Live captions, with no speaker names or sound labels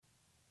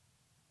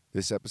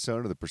This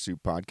episode of the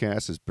Pursuit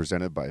Podcast is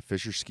presented by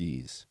Fisher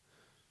Skis.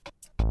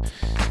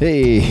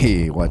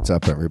 Hey, what's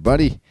up,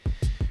 everybody?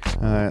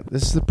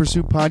 This is the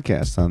Pursuit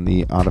Podcast on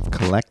the Out of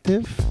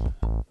Collective.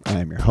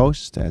 I'm your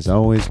host, as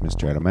always,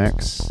 Mr. Adam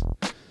X.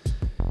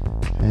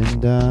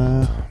 And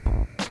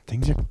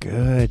things are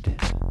good.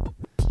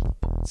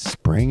 It's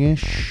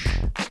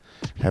springish,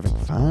 having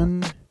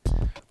fun.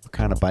 We're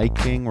kind of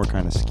biking, we're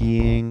kind of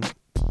skiing.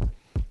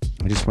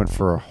 I just went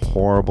for a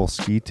horrible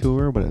ski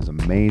tour, but it was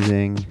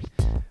amazing.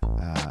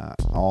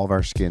 All of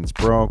our skins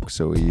broke,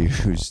 so we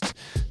used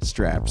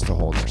straps to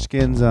hold our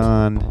skins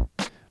on.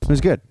 It was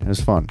good. It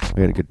was fun.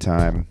 We had a good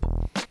time.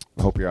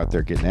 I hope you're out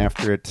there getting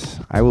after it.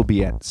 I will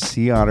be at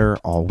Sea Otter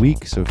all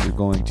week, so if you're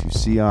going to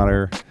Sea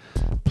Otter,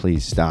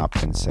 please stop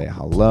and say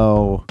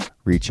hello.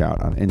 Reach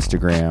out on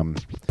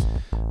Instagram.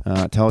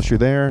 Tell us you're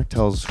there.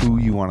 Tell us who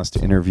you want us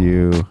to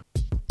interview.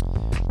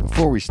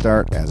 Before we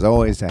start, as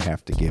always, I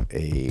have to give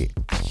a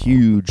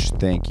huge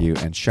thank you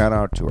and shout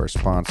out to our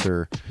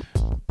sponsor,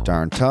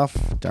 Darn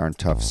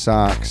Tough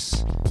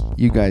Socks.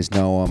 You guys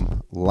know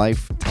them.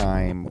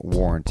 Lifetime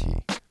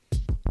warranty.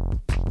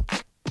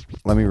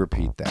 Let me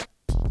repeat that.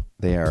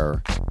 They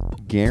are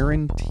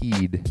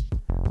guaranteed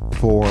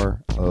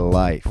for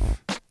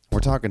life. We're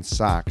talking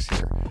socks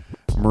here.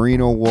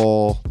 Merino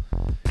wool,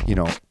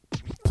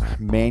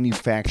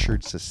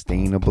 manufactured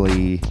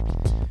sustainably.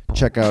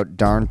 Check out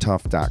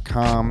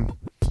darntough.com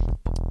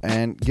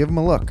and give them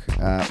a look.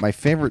 My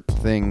favorite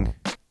thing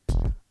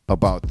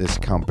about this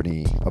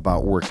company,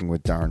 about working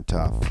with Darn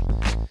Tough,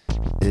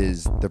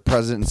 is the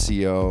president and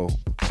CEO,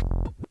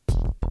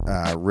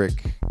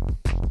 Rick.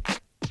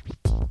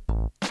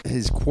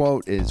 His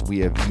quote is, "We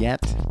have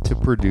yet to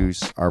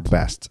produce our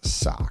best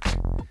sock."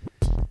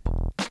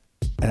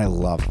 And I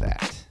love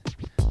that.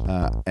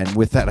 And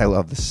with that, I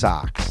love the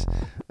socks.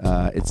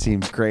 It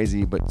seems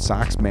crazy, but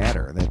socks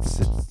matter.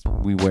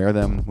 We wear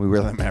them. We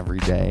wear them every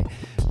day.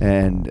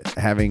 And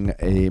having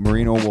a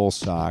merino wool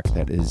sock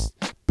that is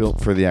built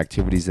for the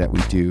activities that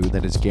we do,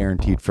 that is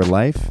guaranteed for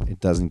life, it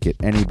doesn't get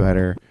any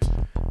better.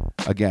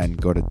 Again,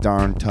 go to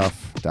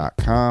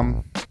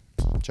darntough.com.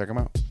 Check them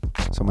out.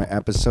 So my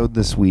episode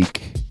this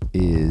week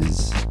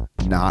is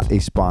not a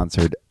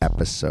sponsored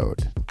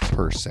episode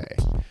per se.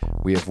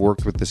 We have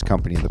worked with this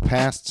company in the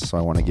past, so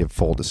I want to give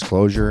full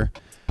disclosure.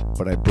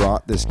 But I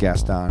brought this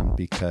guest on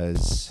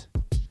because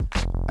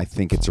I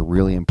think it's a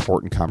really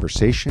important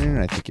conversation, and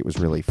I think it was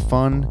really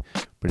fun.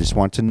 But I just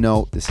want to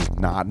note, this is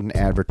not an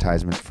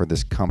advertisement for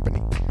this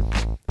company.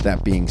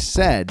 That being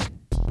said,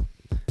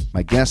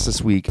 my guest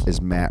this week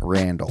is Matt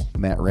Randall.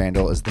 Matt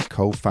Randall is the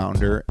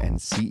co-founder and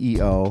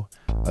CEO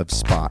of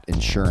Spot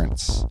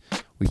Insurance.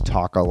 We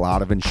talk a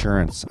lot of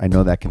insurance. I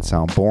know that can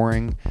sound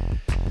boring,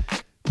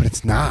 but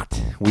it's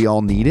not. We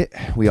all need it.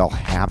 We all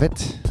have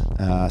it.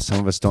 Some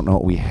of us don't know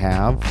what we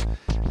have.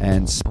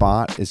 And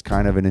Spot is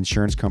kind of an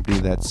insurance company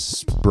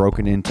that's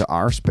broken into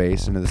our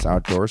space, into this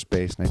outdoor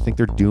space. And I think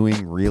they're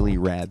doing really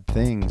rad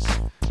things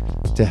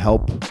to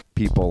help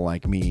people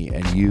like me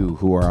and you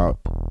who are out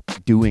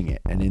doing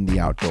it and in the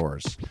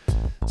outdoors.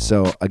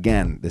 So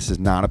again, this is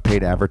not a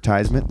paid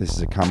advertisement. This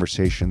is a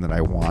conversation that I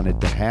wanted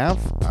to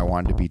have. I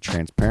wanted to be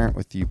transparent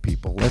with you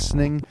people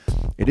listening.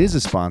 It is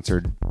a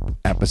sponsored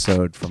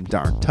episode from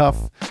Darn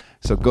Tough.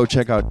 So go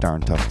check out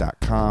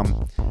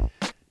darntough.com.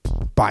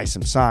 Buy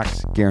some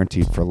socks,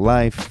 guaranteed for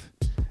life.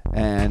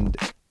 And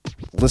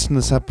listen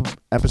to this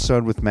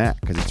episode with Matt,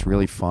 because it's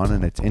really fun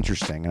and it's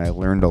interesting. And I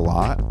learned a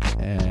lot.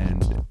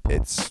 And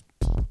it's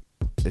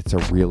a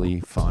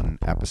really fun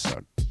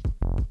episode.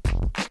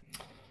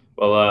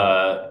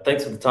 Well,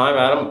 thanks for the time,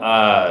 Adam.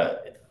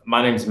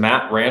 My name's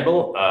Matt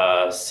Randall,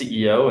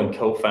 CEO and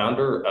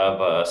co-founder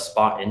of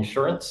Spot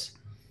Insurance,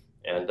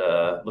 and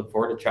look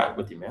forward to chatting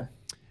with you, man.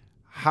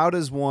 How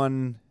does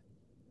one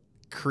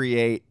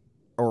create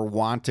or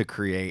want to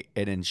create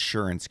an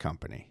insurance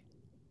company?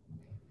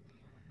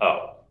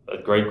 Oh, a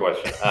great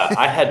question.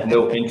 I had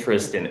no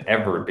interest in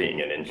ever being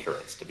in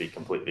insurance, to be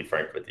completely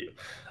frank with you.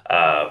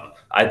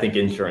 I think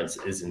insurance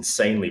is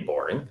insanely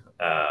boring.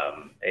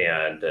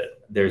 And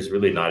there's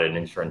really not an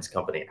insurance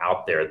company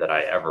out there that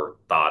I ever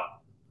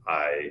thought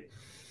I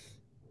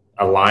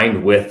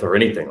aligned with or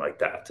anything like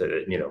that.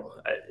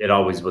 It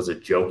always was a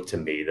joke to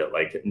me that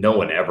no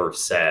one ever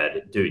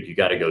said, dude, you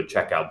got to go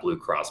check out Blue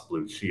Cross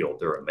Blue Shield.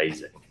 They're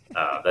amazing.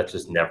 That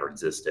just never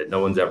existed. No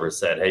one's ever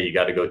said, hey, you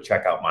got to go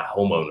check out my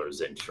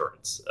homeowner's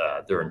insurance.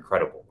 They're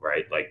incredible,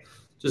 right?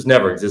 Just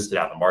never existed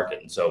out in the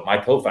market. And so my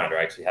co-founder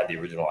actually had the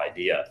original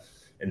idea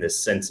in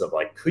this sense of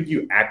could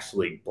you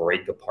actually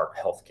break apart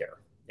healthcare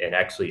and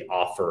actually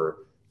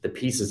offer the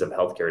pieces of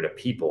healthcare to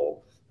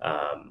people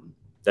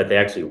that they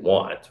actually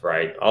want,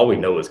 right? All we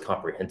know is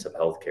comprehensive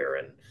healthcare.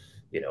 And,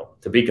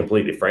 to be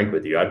completely frank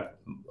with you,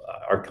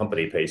 our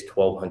company pays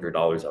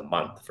 $1,200 a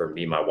month for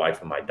me, my wife,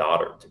 and my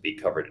daughter to be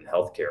covered in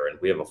healthcare. And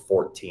we have a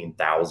 $14,000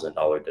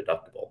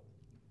 deductible.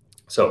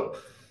 So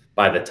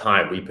by the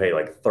time we pay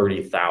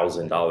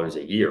 $30,000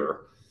 a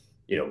year,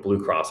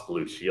 Blue Cross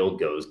Blue Shield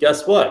goes,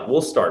 guess what?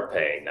 We'll start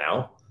paying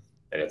now.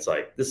 And it's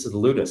this is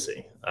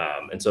lunacy.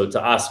 And so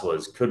to us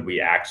was, could we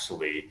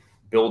actually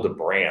build a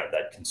brand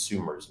that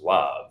consumers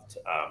loved,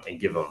 and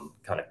give them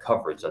kind of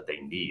coverage that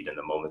they need in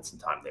the moments in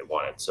time they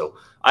want it. So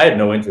I had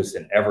no interest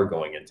in ever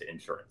going into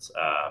insurance.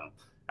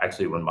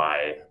 Actually, when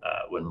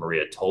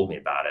Maria told me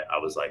about it, I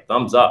was like,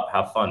 thumbs up,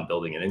 have fun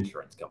building an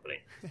insurance company,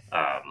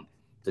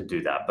 to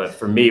do that. But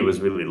for me, it was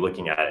really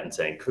looking at it and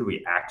saying, could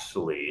we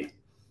actually,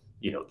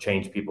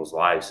 change people's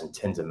lives and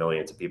tens of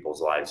millions of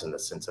people's lives in the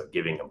sense of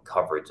giving them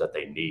coverage that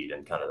they need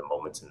and kind of the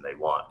moments and they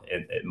want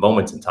and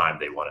moments in time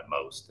they want it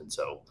most. And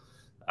so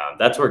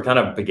that's where it kind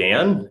of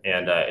began.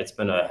 And it's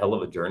been a hell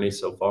of a journey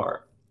so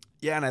far.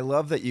 Yeah, and I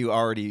love that you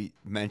already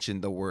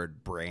mentioned the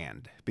word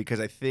brand, because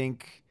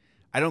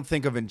I don't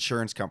think of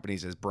insurance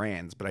companies as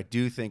brands, but I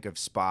do think of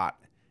Spot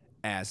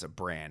as a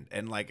brand.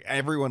 And like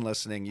everyone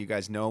listening, you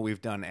guys know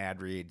we've done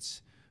ad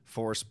reads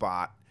for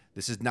Spot.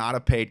 This is not a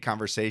paid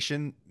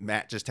conversation.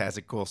 Matt just has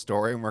a cool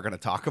story and we're going to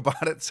talk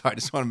about it. So I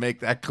just want to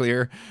make that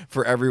clear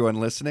for everyone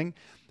listening.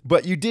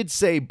 But you did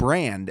say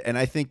brand, and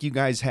I think you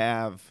guys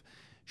have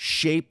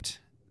shaped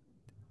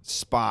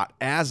Spot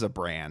as a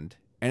brand.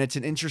 And it's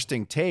an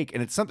interesting take,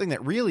 and it's something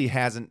that really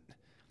hasn't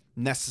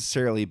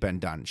necessarily been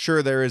done.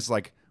 Sure, there is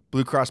like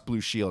Blue Cross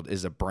Blue Shield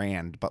is a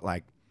brand, but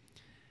like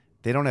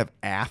they don't have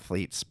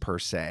athletes per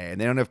se,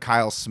 and they don't have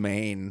Kyle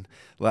Smain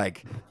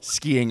like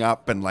skiing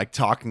up and like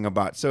talking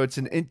about. So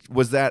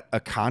was that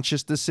a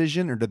conscious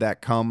decision, or did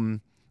that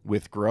come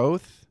with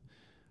growth?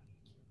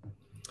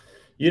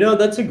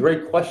 That's a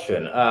great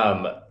question.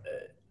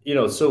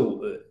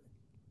 So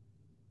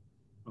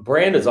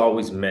brand has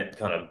always meant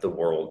kind of the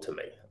world to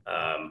me.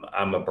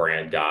 I'm a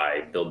brand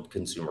guy, build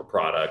consumer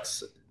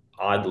products,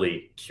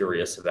 oddly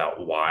curious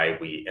about why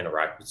we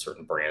interact with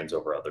certain brands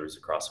over others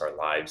across our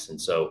lives. And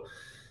so,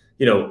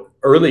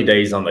 early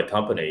days on the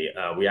company,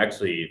 we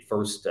actually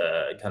first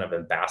kind of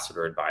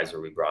ambassador advisor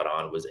we brought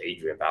on was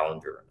Adrian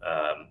Ballinger.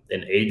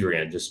 And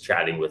Adrian, just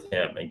chatting with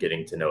him and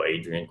getting to know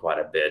Adrian quite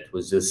a bit,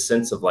 was this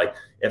sense of like,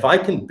 if I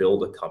can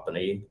build a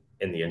company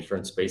in the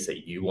insurance space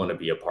that you want to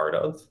be a part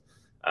of,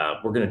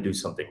 we're going to do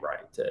something right.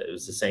 It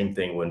was the same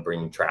thing when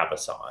bringing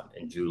Travis on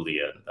and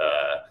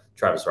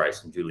Travis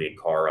Rice and Julian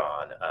Carr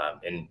on,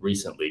 and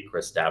recently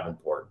Chris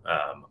Davenport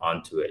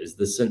onto it, is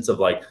the sense of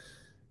like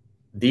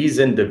these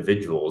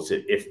individuals,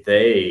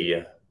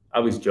 I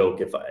always joke,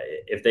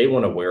 if they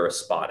want to wear a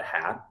Spot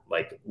hat,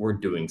 like we're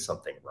doing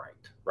something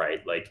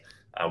right? Like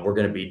we're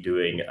going to be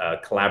doing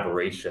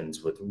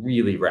collaborations with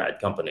really rad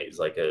companies.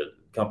 Like a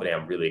company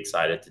I'm really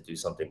excited to do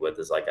something with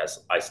is like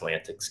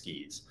Icelandic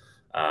Skis.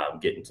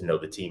 Getting to know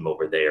the team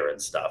over there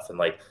and stuff, and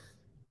like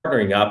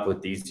partnering up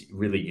with these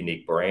really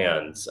unique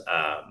brands,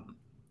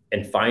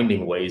 and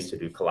finding ways to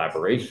do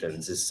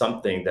collaborations is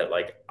something that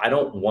like I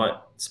don't want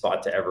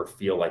Spot to ever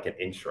feel like an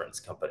insurance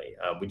company.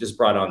 We just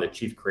brought on the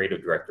chief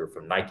creative director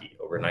from Nike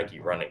over Nike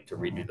Running to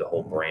redo the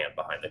whole brand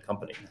behind the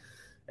company.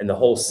 And the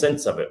whole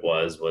sense of it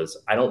was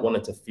I don't want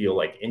it to feel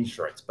like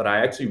insurance, but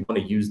I actually want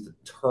to use the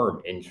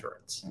term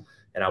insurance,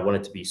 and I want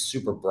it to be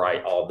super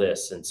bright, all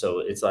this. And so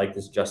it's like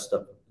this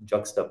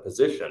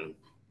juxtaposition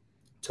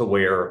to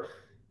where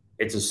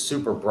it's a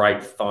super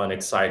bright, fun,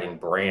 exciting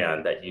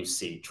brand that you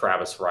see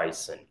Travis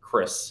Rice and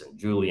Chris and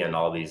Julian,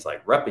 all these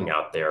like repping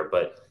out there,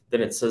 but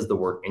then it says the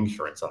word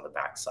insurance on the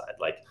backside.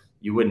 Like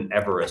you wouldn't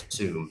ever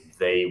assume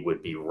they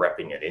would be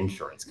repping an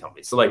insurance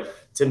company. So like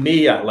to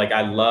me,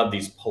 I love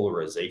these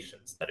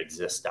polarizations that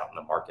exist out in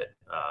the market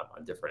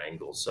on different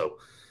angles. So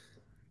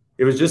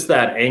it was just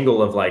that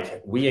angle of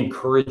like, we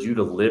encourage you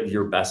to live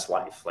your best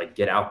life. Like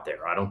get out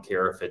there. I don't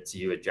care if it's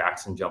you at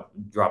Jackson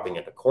dropping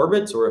into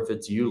Corbett's, or if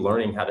it's you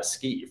learning how to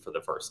ski for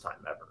the first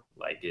time ever.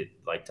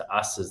 Like to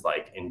us is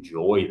like,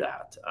 enjoy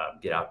that,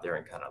 get out there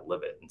and kind of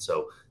live it. And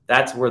so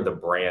that's where the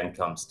brand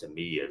comes to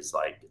me, is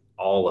like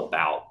all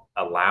about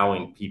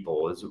allowing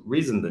people. Is the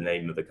reason the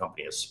name of the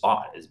company is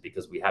Spot, is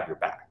because we have your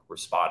back. We're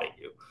spotting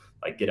you.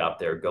 Like get out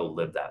there, go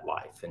live that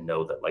life, and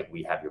know that like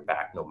we have your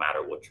back no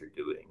matter what you're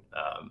doing.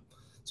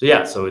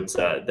 So it's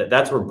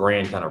that's where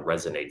brand kind of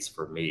resonates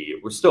for me.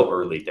 We're still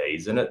early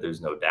days in it,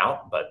 there's no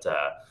doubt, but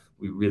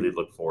we really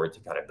look forward to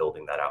kind of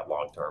building that out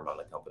long term on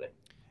the company.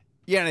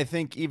 Yeah, and I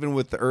think even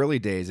with the early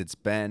days,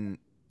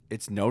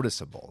 it's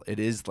noticeable. It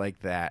is like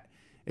that.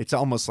 It's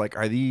almost like,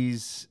 are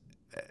these,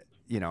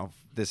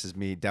 this is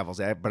me, devil's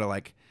advocate, but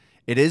like,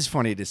 it is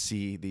funny to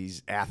see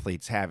these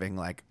athletes having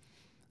like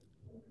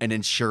an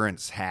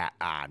insurance hat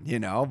on,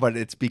 but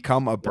it's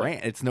become a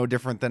brand. It's no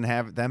different than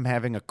them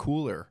having a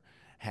cooler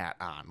hat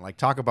on. Like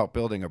talk about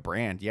building a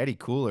brand. Yeti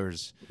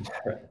coolers,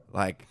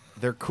 like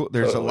they're cool.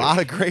 There's totally. A lot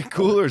of great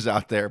coolers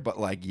out there, but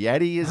like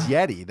Yeti is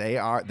Yeti.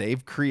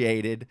 They've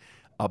created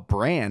a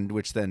brand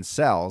which then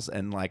sells.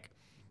 And like,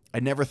 I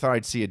never thought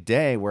I'd see a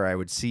day where I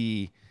would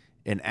see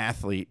an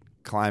athlete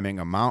climbing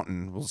a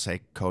mountain, we'll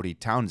say Cody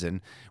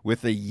Townsend,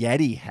 with a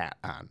Yeti hat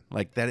on.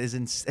 Like that is,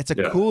 it's a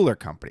cooler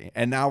company.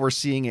 And now we're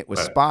seeing it with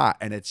Spot,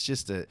 and it's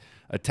just a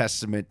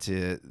testament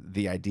to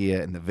the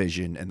idea and the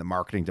vision and the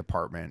marketing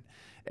department.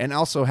 And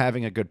also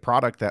having a good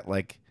product that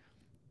like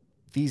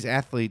these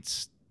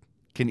athletes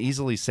can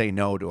easily say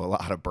no to a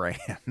lot of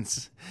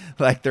brands.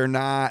 Like they're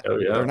not Oh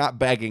they're yeah. not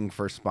begging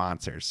for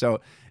sponsors.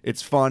 So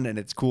it's fun and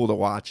it's cool to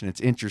watch and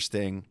it's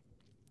interesting.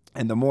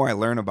 And the more I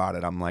learn about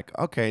it, I'm like,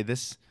 okay,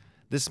 this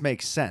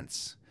makes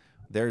sense.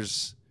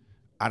 There's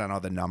I don't know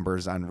the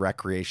numbers on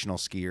recreational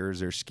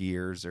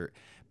skiers or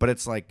but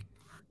it's like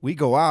we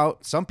go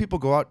out, some people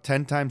go out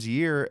 10 times a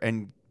year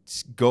and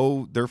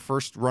go their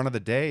first run of the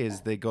day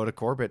is they go to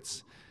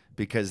Corbett's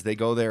because they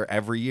go there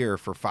every year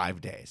for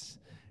 5 days.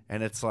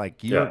 And it's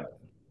like you're Yeah.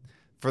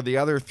 for the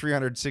other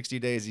 360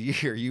 days a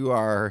year, you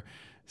are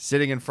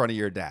sitting in front of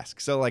your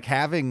desk. So like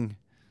having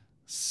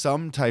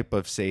some type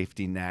of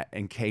safety net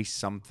in case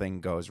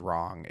something goes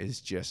wrong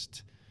is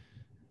just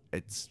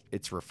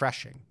it's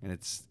refreshing and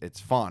it's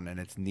fun and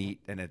it's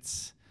neat and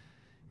it's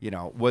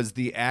was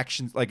the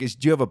action like do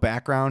you have a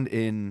background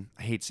in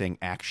I hate saying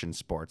action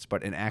sports,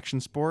 but in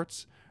action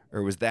sports,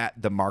 or was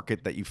that the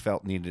market that you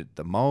felt needed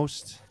the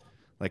most?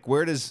 Like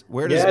where does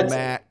Yeah.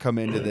 Matt come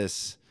into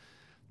this?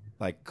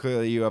 Like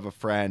clearly you have a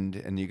friend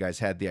and you guys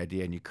had the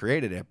idea and you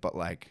created it, but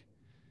like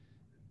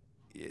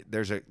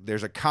there's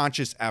a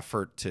conscious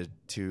effort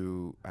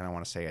to I don't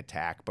want to say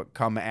attack, but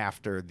come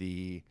after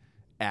the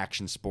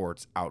action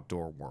sports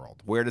outdoor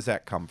world. Where does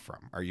that come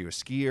from? Are you a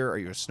skier? Are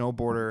you a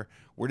snowboarder?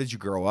 Where did you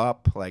grow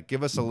up? Like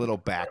give us a little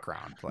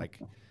background. Like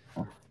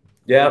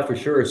Yeah, for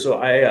sure. So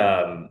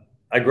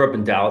I grew up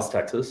in Dallas,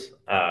 Texas.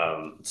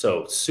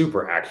 So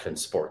super action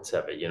sports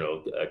heavy,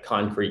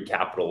 concrete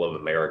capital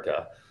of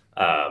America.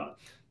 Um,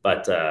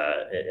 but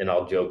and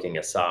all joking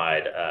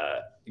aside,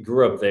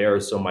 grew up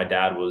there. So my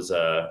dad was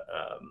a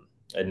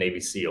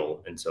Navy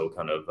SEAL, and so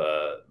kind of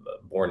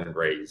born and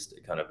raised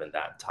kind of in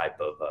that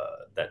type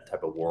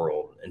of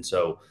world. And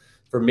so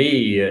for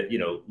me,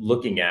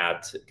 looking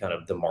at kind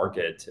of the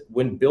market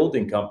when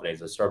building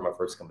companies, I started my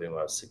first company when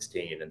I was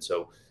 16, and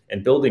so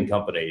and building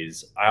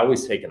companies, I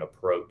always take an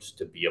approach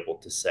to be able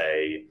to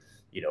say,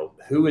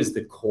 who is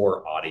the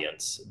core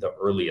audience, the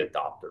early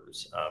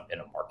adopters in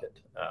a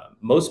market.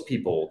 Most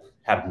people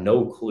have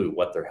no clue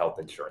what their health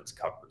insurance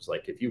covers.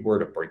 Like if you were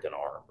to break an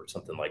arm or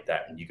something like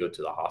that and you go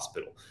to the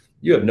hospital,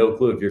 you have no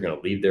clue if you're going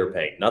to leave there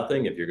paying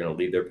nothing, if you're going to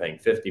leave there paying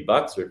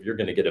 $50, or if you're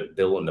going to get a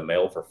bill in the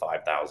mail for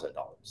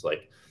 $5,000.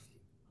 Like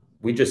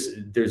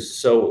there's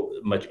so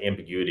much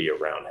ambiguity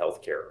around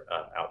healthcare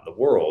out in the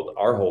world.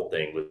 Our whole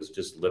thing was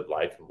just live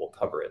life and we'll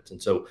cover it.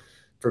 And so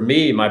for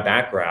me, my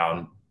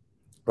background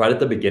right at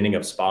the beginning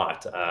of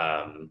Spot,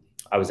 I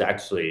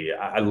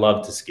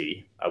love to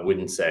ski. I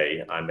wouldn't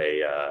say I'm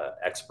a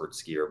expert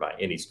skier by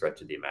any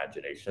stretch of the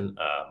imagination.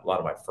 A lot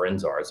of my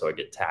friends are, so I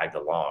get tagged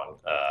along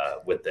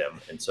with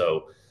them. And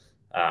so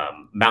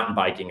mountain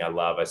biking, I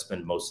love. I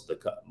spend most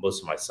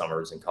of my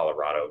summers in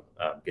Colorado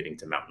getting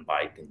to mountain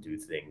bike and do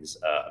things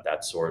of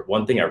that sort.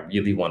 One thing I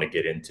really want to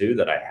get into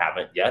that I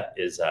haven't yet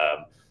is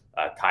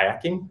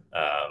kayaking.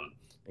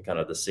 And kind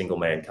of the single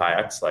man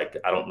kayaks. Like,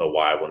 I don't know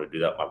why I want to do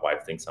that. My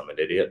wife thinks I'm an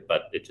idiot,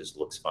 but it just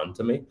looks fun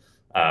to me.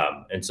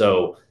 And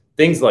so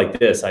things like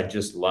this, I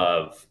just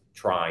love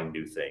trying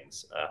new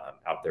things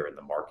out there in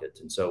the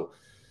market. And so,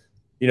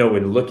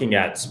 when looking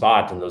at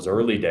Spot in those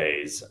early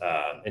days,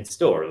 and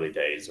still early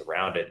days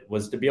around it,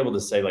 was to be able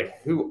to say,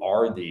 like, who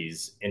are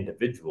these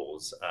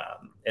individuals?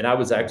 And I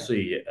was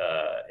actually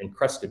in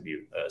Crested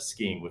Butte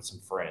skiing with some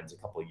friends a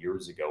couple of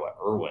years ago at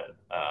Irwin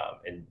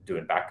and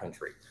doing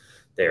backcountry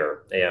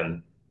there.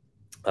 And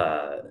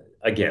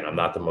again, I'm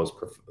not the most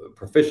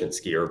proficient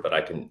skier, but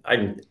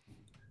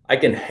I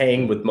can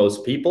hang with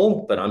most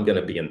people, but I'm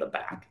going to be in the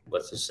back.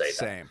 Let's just say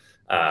same.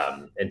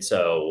 And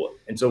so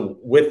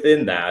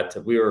within that,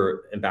 we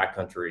were in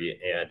backcountry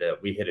and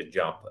we hit a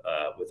jump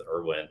with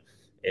Irwin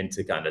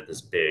into kind of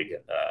this big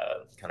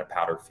kind of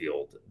powder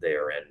field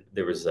there, and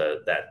there was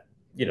that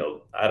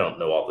I don't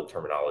know all the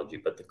terminology,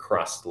 but the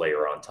crust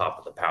layer on top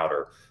of the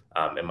powder,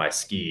 and my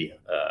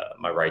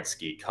right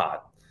ski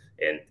caught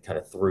and kind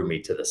of threw me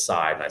to the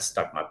side, and I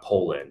stuck my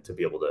pole in to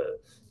be able to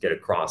get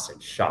across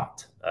and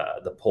shot.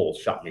 The pole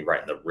shot me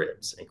right in the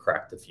ribs and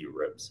cracked a few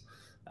ribs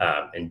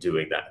in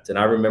doing that. And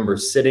I remember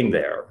sitting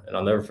there, and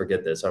I'll never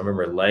forget this. I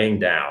remember laying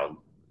down,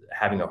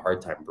 having a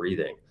hard time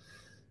breathing.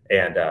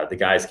 And the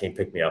guys came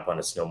pick me up on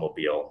a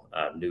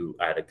snowmobile, knew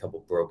I had a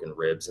couple broken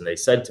ribs. And they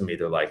said to me,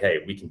 they're like, hey,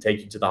 we can take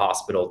you to the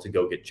hospital to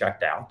go get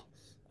checked out.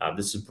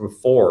 This is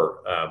before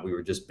we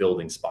were just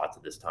building Spots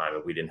at this time,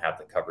 and we didn't have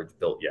the coverage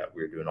built yet.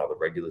 We were doing all the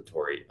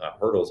regulatory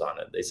hurdles on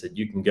it. They said,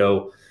 you can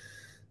go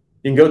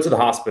to the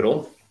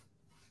hospital,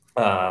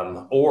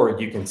 or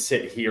you can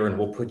sit here and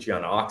we'll put you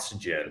on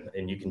oxygen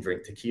and you can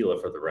drink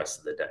tequila for the rest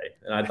of the day.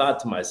 And I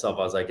thought to myself,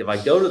 I was like, if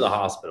I go to the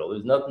hospital,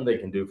 there's nothing they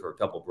can do for a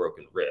couple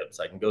broken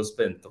ribs. I can go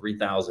spend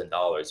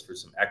 $3,000 for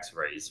some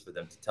x-rays for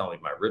them to tell me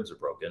my ribs are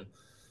broken.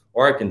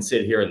 Or I can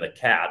sit here in the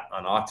cat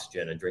on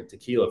oxygen and drink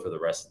tequila for the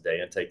rest of the day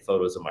and take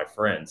photos of my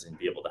friends and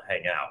be able to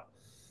hang out.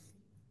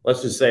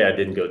 Let's just say I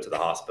didn't go to the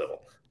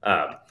hospital.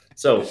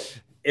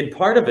 And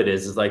part of it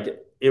is like,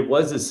 it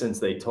was since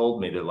they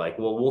told me, they're like,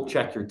 well, we'll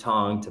check your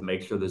tongue to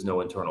make sure there's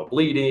no internal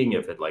bleeding,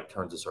 if it like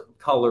turns a certain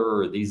color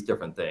or these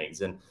different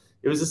things. And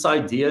it was this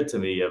idea to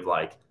me of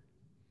like,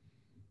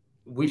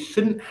 we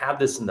shouldn't have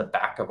this in the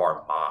back of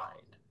our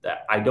mind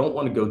that I don't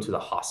want to go to the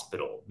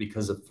hospital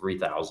because of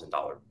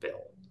 $3,000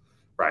 bill,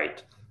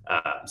 right?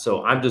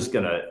 So I'm just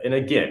gonna, and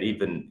again,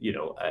 even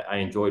I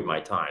enjoyed my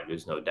time.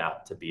 There's no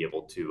doubt to be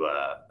able to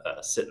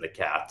sit in the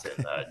cat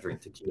and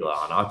drink tequila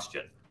on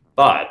oxygen.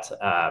 But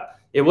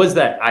it was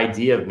that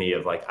idea of me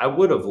of like I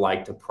would have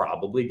liked to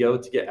probably go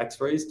to get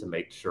X-rays to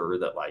make sure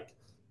that like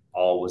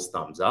all was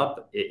thumbs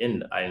up,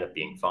 and I ended up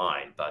being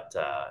fine. But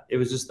it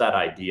was just that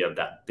idea of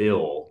that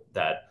bill,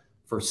 that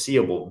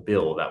foreseeable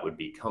bill that would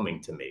be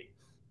coming to me.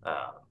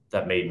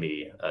 That made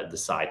me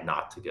decide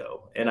not to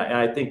go. And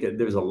I think that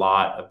there's a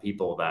lot of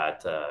people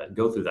that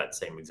go through that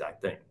same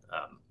exact thing,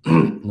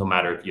 no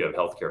matter if you have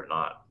healthcare or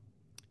not.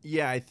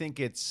 Yeah, I think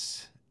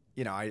it's,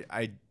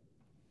 I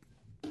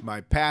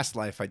my past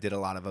life, I did a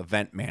lot of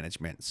event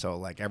management. So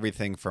like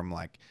everything from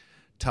like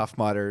Tough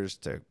Mudders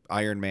to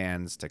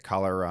Ironmans to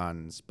color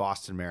runs,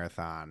 Boston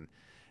Marathon.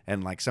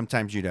 And like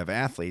sometimes you'd have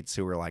athletes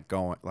who were like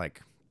going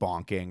like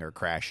bonking or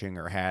crashing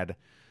or had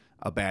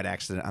a bad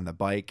accident on the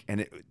bike.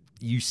 And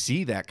you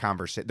see that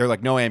conversation. They're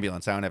like, no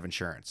ambulance, I don't have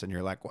insurance. And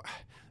you're like, well,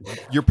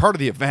 you're part of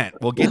the event.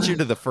 We'll get you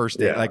to the first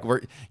day. Yeah. Like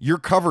you're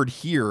covered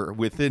here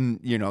within,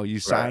 you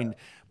signed, Right.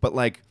 but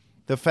like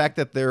the fact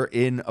that they're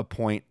in a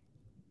point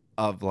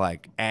of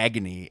like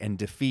agony and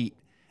defeat,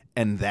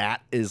 and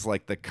that is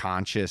like the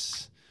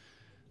conscious,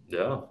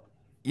 Yeah.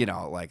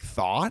 like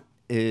thought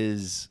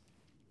is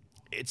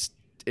it's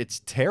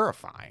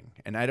terrifying.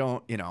 And I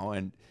don't,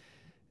 and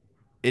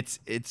it's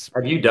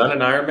Have you done an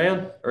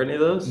Ironman or any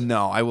of those?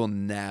 no, I will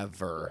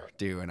never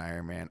do an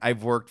Ironman.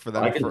 I've worked for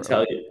them I can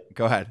tell you.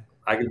 Go ahead.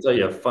 I can tell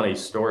you a funny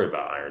story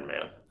about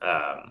Ironman.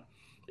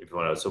 If you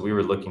want to, so we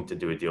were looking to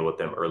do a deal with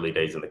them early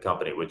days in the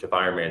company. Which, if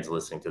Ironman's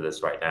listening to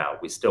this right now,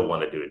 we still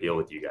want to do a deal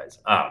with you guys.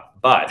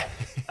 But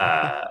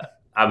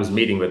I was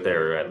meeting with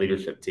their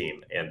leadership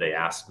team, and they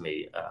asked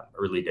me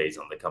early days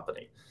on the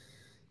company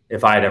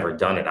if I had ever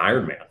done an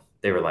Ironman.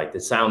 They were like,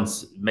 "This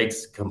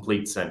makes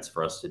complete sense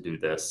for us to do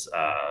this.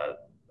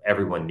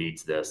 Everyone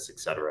needs this,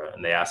 etc."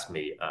 And they asked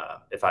me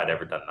if I'd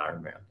ever done an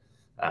Ironman.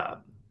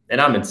 And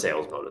I'm in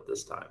sales mode at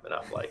this time. And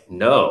I'm like,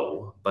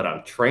 no, but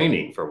I'm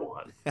training for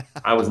one.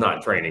 I was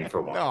not training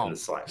for one No. in the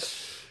slightest.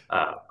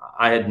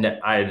 I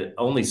had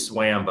only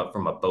swam, but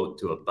from a boat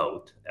to a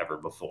boat ever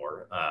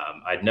before.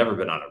 I'd never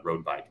been on a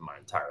road bike in my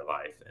entire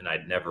life. And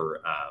and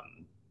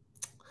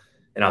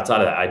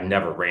outside of that, I'd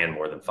never ran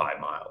more than 5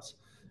 miles.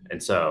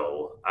 And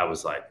so I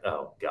was like,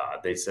 oh God,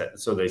 they said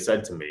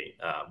to me,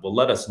 well,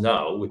 let us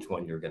know which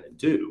one you're going to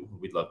do.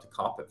 We'd love to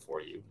comp it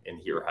for you and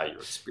hear how your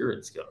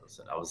experience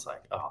goes. And I was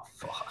like, oh,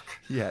 fuck.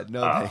 Yeah,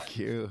 no, thank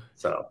you.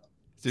 So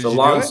Did you do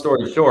long it?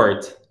 story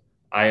short,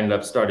 I ended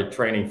up started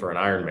training for an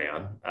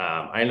Ironman.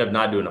 I ended up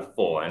not doing a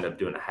full. I ended up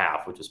doing a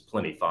half, which was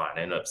plenty fine.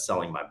 I ended up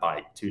selling my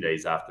bike 2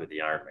 days after the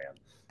Ironman.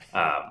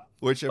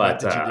 Which event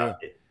did you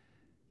do?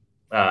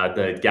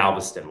 The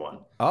Galveston one.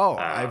 Oh,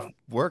 I've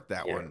worked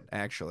that yeah. one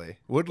actually.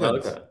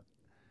 Woodlands, Okay.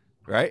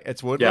 right?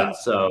 It's Yeah. Woodlands.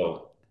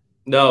 So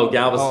no,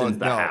 Galveston's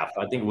the no. half.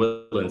 I think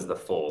Woodland's the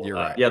full. You're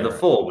right, Yeah, you're the right.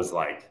 full was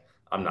like,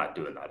 I'm not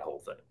doing that whole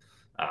thing.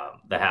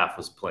 The half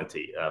was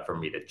plenty for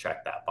me to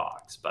check that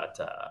box. But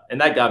and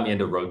that got me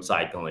into road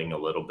cycling a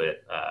little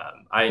bit.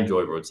 I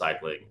enjoy road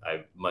cycling.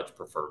 I much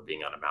prefer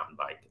being on a mountain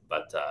bike.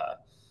 But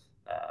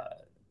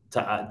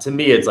to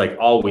me, it's like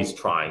always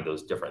trying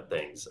those different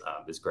things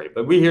is great.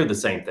 But we hear the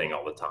same thing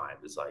all the time.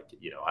 It's like,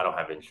 I don't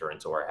have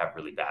insurance, or I have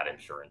really bad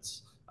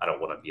insurance. I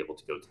don't want to be able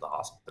to go to the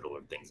hospital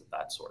or things of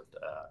that sort.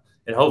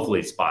 And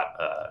hopefully Spot,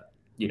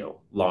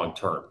 long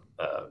term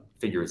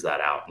figures that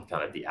out in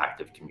kind of the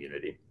active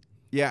community.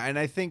 Yeah, and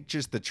I think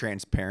just the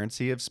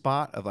transparency of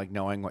Spot, of like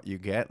knowing what you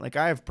get. Like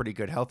I have pretty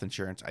good health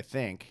insurance, I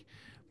think,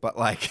 but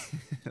like,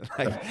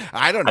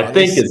 I don't know. I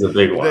think it's a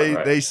big one. They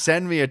Right? they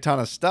send me a ton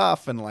of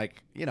stuff, and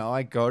like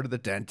I go to the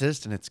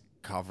dentist and it's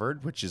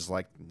covered, which is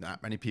like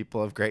not many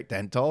people have great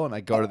dental, and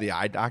I go to the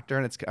eye doctor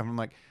and I'm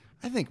like,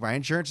 I think my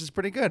insurance is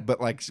pretty good,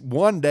 but like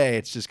one day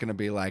it's just gonna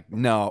be like,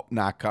 no,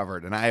 not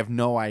covered, and I have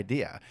no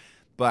idea.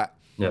 But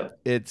Yeah.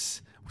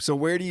 so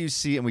where do you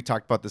see? And we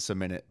talked about this a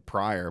minute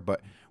prior, but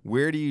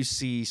where do you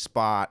see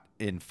Spot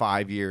in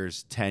 5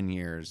 years, 10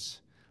 years?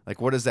 Like,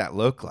 what does that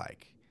look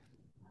like?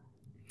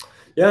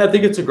 Yeah, I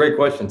think it's a great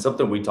question.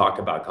 Something we talk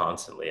about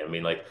constantly. I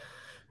mean, like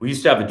we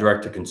used to have a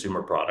direct to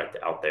consumer product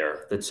out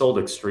there that sold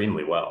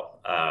extremely well,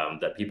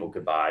 that people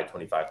could buy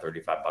 25,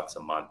 $35 a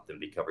month and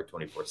be covered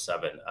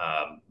 24/7.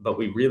 But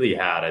we really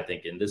had, I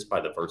think, and this is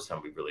probably the first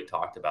time we really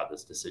talked about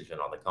this decision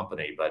on the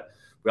company, but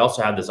we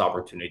also had this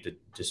opportunity to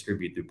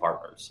distribute through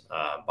partners,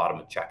 bottom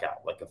of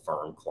checkout, like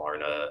Affirm,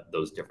 Klarna,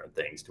 those different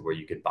things, to where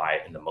you could buy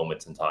it in the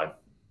moments in time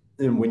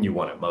and when you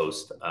want it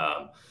most.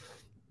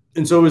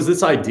 And so it was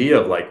this idea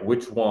of like,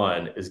 which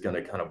one is going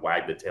to kind of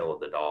wag the tail of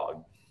the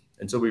dog?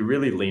 And so we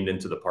really leaned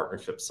into the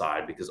partnership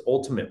side, because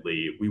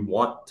ultimately we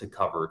want to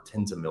cover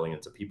tens of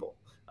millions of people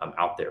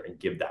out there and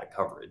give that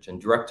coverage.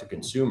 And direct to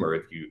consumer,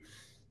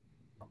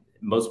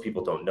 most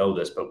people don't know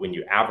this, but when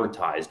you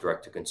advertise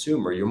direct to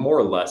consumer, you're more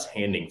or less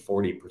handing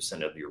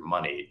 40% of your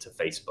money to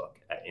Facebook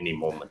at any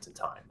moment in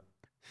time.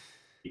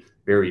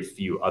 very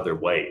few other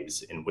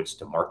ways in which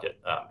to market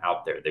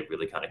out there. They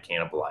really kind of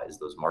cannibalize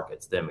those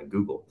markets, them and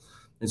Google.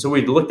 And so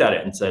we looked at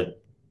it and said,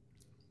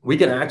 we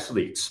can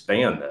actually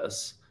expand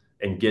this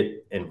and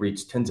get and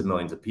reach tens of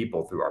millions of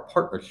people through our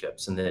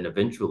partnerships, and then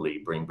eventually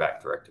bring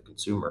back direct to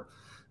consumer.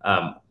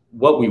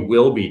 What we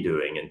will be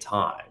doing in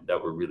time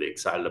that we're really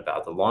excited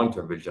about, the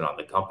long-term vision on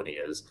the company,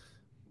 is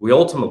we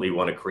ultimately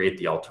want to create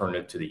the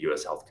alternative to the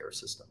U.S. healthcare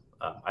system.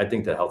 I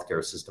think the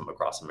healthcare system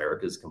across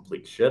America is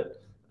complete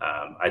shit.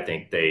 I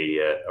think they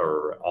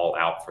are all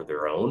out for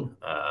their own.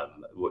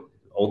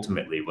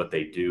 Ultimately, what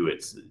they do,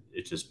 it's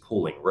just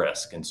pooling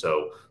risk. And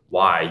so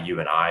why you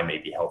and I may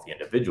be healthy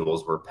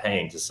individuals, we're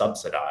paying to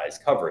subsidize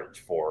coverage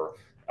for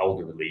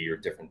elderly or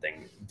different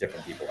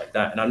people like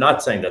that. And I'm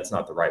not saying that's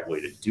not the right way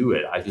to do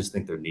it. I just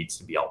think there needs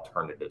to be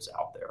alternatives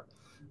out there.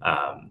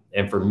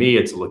 And for me,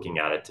 it's looking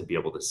at it to be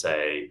able to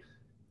say,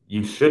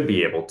 you should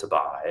be able to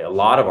buy. A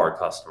lot of our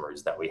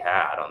customers that we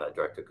had on that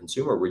direct to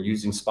consumer were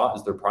using Spot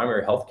as their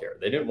primary healthcare.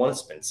 They didn't want to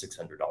spend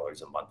 $600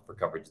 a month for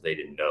coverage. They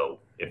didn't know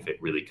if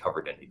it really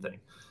covered anything.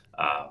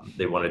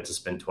 They wanted to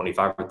spend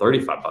 25 or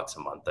 35 bucks a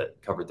month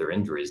that covered their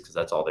injuries, because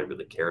that's all they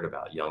really cared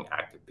about, young,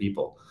 active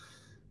people.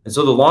 And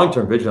so the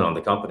long-term vision on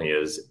the company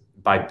is,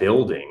 by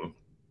building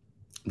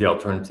the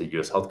alternative to the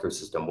U.S. healthcare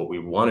system, what we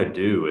want to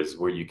do is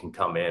where you can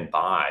come in,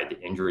 buy the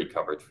injury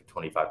coverage for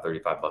 25,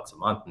 35 bucks a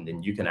month, and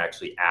then you can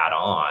actually add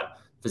on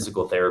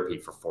physical therapy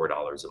for $4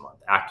 a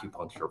month,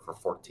 acupuncture for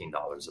 $14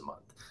 a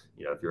month.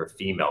 If you're a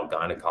female,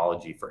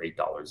 gynecology for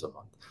 $8 a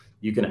month.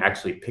 You can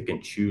actually pick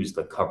and choose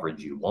the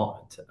coverage you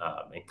want,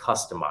 and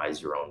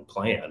customize your own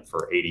plan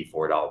for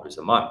 $84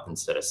 a month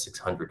instead of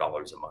 $600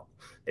 a month,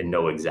 and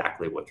know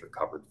exactly what you're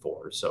covered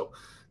for. So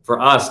for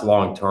us,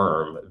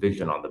 long-term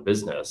vision on the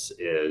business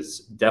is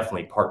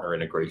definitely partner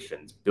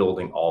integrations,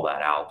 building all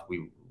that out.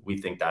 We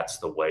think that's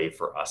the way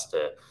for us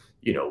to,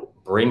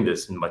 bring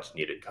this much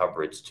needed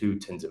coverage to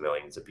tens of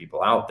millions of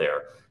people out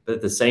there. But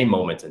at the same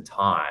moment in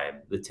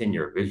time, the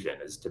 10-year vision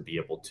is to be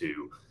able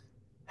to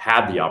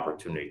have the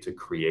opportunity to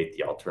create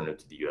the alternative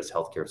to the U.S.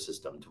 healthcare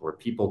system, to where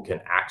people can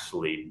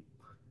actually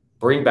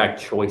bring back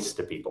choice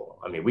to people.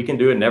 I mean, we can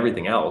do it in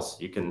everything else.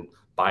 You can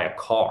buy a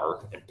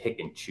car and pick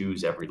and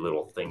choose every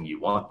little thing you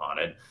want on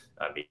it.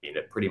 I mean,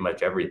 pretty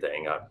much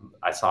everything.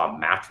 I saw a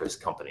mattress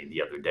company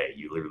the other day.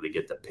 You literally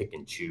get to pick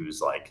and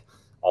choose like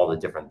all the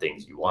different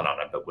things you want on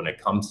it. But when it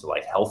comes to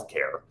like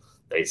healthcare,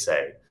 they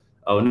say,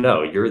 oh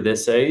no, you're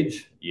this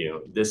age,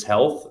 this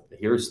health,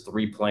 here's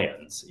 3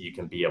 plans you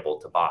can be able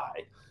to buy.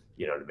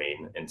 You know what I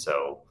mean? And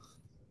so,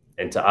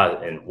 and to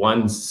us, and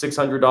one's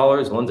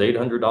 $600, one's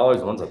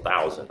 $800, one's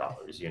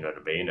 $1,000. You know what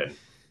I mean? And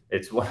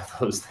it's one of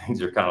those things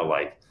you're kind of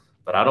like,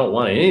 but I don't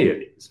want any of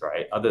these,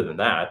 right? Other than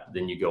that,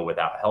 then you go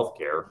without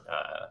healthcare,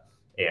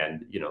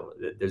 and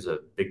there's a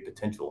big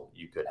potential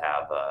you could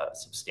have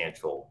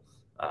substantial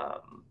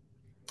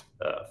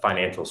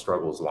financial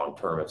struggles long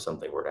term if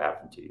something were to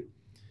happen to you.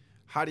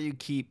 How do you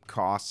keep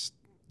costs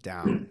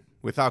down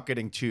without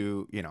getting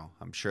too,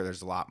 I'm sure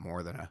there's a lot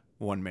more than a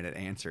 1-minute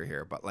answer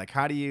here, but like,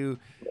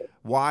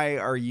 why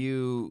are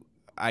you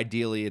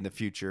ideally in the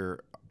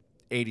future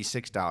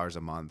 $86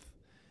 a month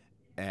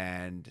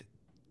and,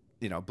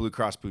 Blue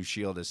Cross Blue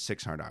Shield is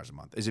 $600 a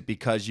month? Is it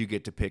because you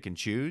get to pick and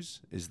choose?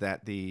 Is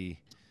that the...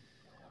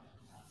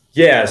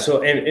 Yeah.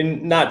 So,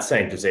 and not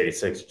saying just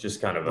 86, just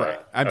kind of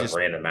right. a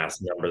random ass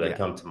number that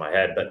come to my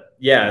head. But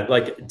yeah,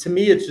 like to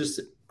me, it's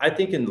just, I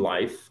think in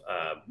life,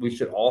 we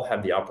should all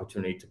have the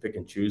opportunity to pick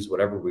and choose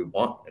whatever we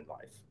want in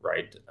life,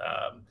 right?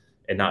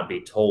 And not be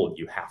told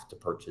you have to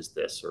purchase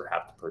this or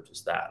have to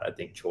purchase that. I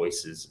think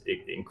choice is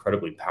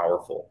incredibly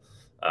powerful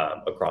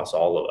across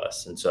all of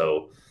us. And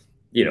so,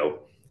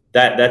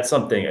 that's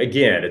something,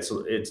 again,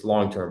 it's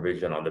long-term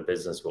vision on the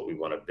business, what we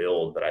want to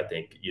build. But I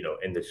think,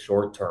 in the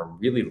short term,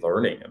 really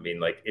learning. I mean,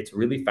 like, it's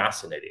really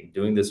fascinating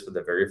doing this for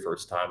the very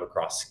first time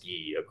across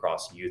ski,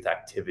 across youth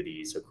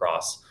activities,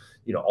 across,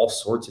 all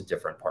sorts of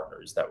different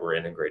partners that we're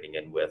integrating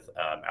in with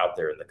out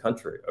there in the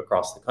country,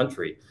 across the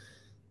country.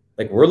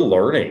 Like, we're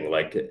learning,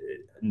 like,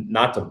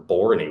 not to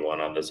bore anyone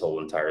on this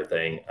whole entire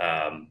thing,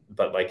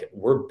 but like,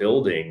 we're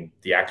building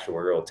the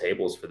actuarial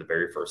tables for the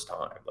very first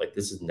time. Like,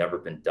 this has never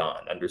been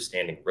done.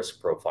 Understanding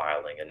risk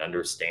profiling and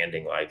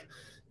understanding, like,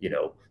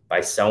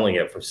 by selling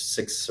it for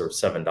 $6 or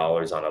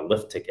 $7 on a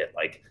lift ticket,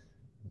 like,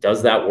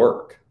 does that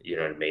work? You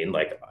know what I mean?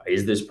 Like,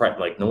 is this price,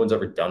 like, no one's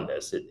ever done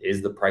this.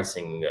 Is the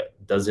pricing,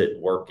 does it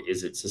work?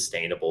 Is it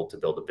sustainable to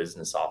build a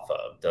business off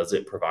of? Does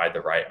it provide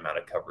the right amount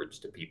of coverage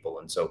to people?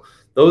 And so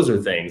those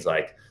are things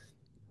like,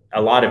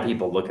 a lot of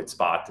people look at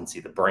Spot and see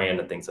the brand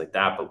and things like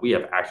that, but we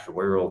have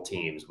actuarial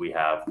teams, we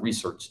have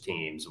research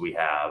teams, we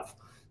have,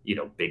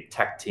 big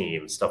tech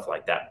teams, stuff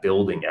like that,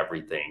 building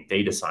everything,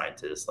 data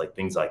scientists, like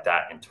things like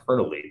that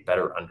internally,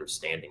 better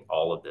understanding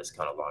all of this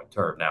kind of long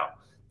term. Now,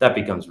 that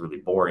becomes really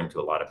boring to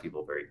a lot of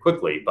people very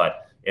quickly,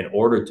 but in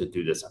order to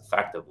do this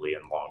effectively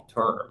and long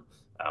term,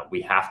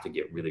 we have to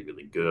get really,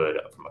 really good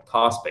from a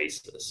cost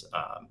basis,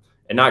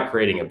 and not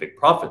creating a big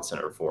profit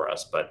center for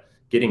us, but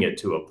getting it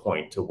to a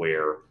point to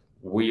where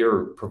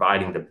we're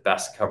providing the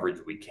best coverage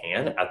we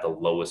can at the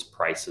lowest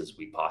prices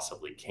we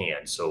possibly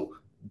can. So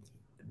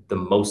the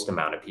most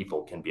amount of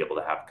people can be able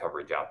to have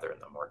coverage out there in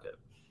the market.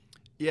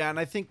 Yeah, and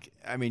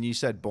I mean, you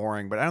said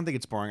boring, but I don't think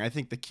it's boring. I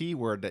think the key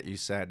word that you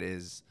said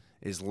is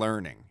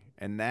learning,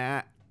 and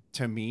that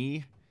to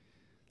me,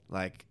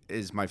 like,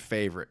 is my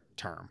favorite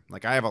term.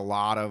 Like, I have a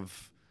lot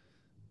of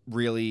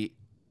really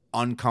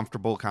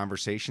uncomfortable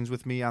conversations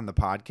with me on the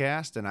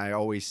podcast, and I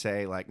always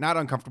say, like, not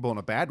uncomfortable in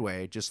a bad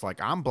way, just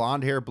like, I'm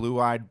blonde hair, blue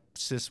eyed,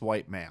 cis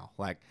white male.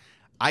 Like,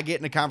 I get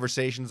into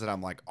conversations and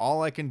I'm like,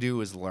 all I can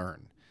do is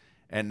learn,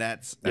 and I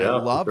Yeah,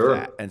 for love that.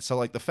 sure. And so,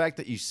 like, the fact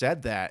that you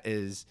said that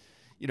is,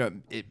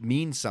 it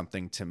means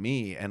something to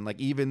me. And like,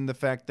 even the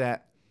fact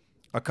that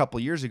a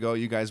couple years ago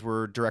you guys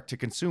were direct to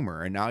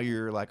consumer, and now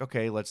you're like,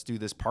 okay, let's do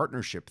this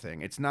partnership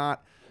thing. It's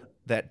not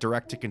that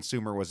direct to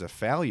consumer was a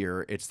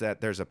failure, it's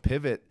that there's a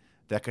pivot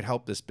that could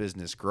help this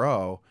business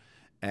grow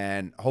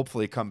and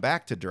hopefully come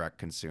back to direct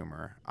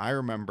consumer. I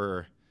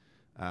remember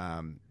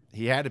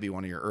he had to be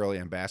one of your early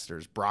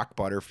ambassadors. Brock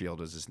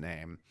Butterfield is his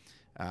name.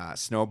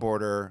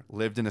 Snowboarder,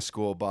 lived in a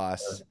school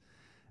bus.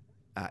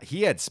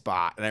 He had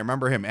Spot, and I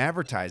remember him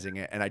advertising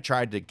it, and I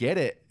tried to get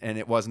it, and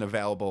it wasn't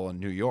available in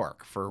New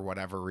York for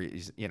whatever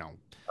reason.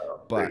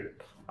 But Dude,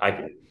 I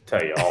can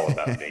tell you all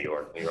about New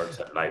York. New York's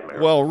a nightmare.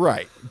 well,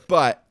 right,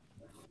 but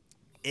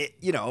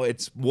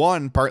it's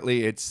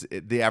partly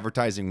the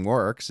advertising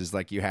works. Is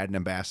like, you had an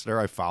ambassador.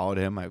 I followed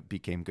him. I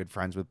became good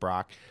friends with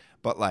Brock,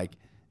 but like,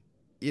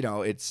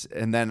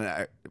 and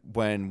then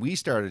when we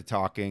started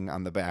talking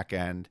on the back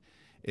end,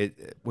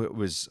 it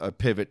was a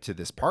pivot to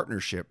this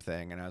partnership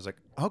thing. And I was like,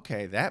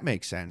 okay, that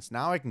makes sense.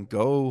 Now I can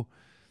go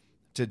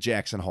to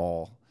Jackson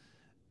Hole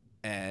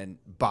and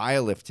buy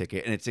a lift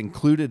ticket, and it's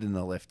included in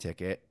the lift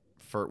ticket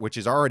which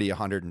is already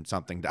 $100 and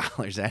something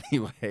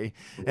anyway. Yeah.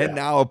 And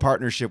now a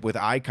partnership with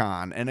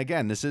Icon. And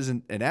again, this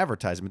isn't an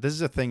advertisement. This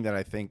is a thing that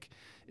I think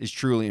is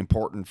truly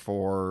important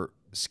for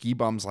ski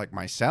bums like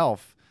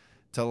myself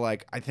to,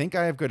 like, I think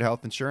I have good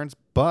health insurance,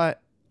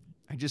 but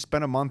I just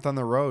spent a month on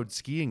the road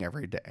skiing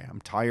every day.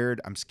 I'm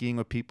tired. I'm skiing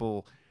with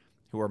people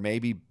who are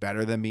maybe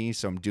better than me.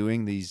 So I'm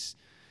doing these,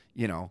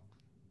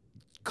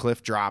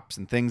 cliff drops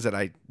and things that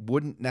I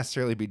wouldn't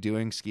necessarily be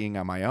doing skiing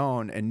on my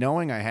own. And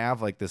knowing I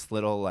have like this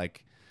little,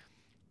 like,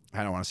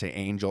 I don't want to say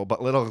angel,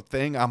 but little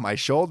thing on my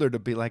shoulder to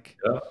be like,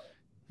 Yeah.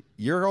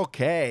 You're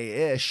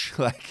okay-ish.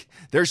 Like,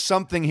 there's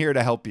something here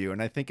to help you.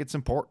 And I think it's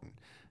important.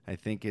 I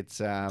think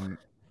it's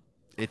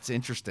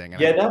interesting.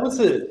 Yeah,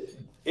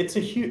 it's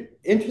a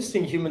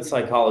interesting human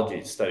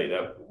psychology study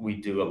that we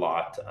do a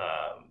lot.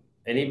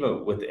 And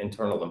even with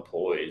internal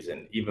employees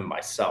and even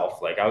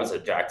myself, like I was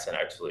at Jackson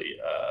actually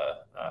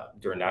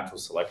during natural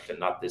selection,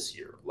 not this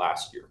year,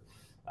 last year.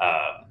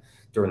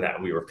 During that,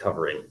 we were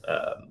covering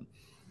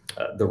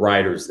the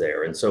riders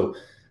there. And so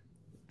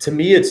to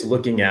me, it's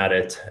looking at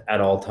it at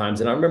all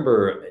times. And I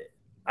remember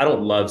I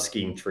don't love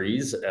skiing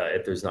trees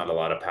if there's not a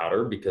lot of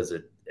powder, because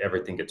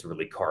everything gets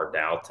really carved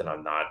out, and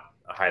I'm not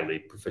highly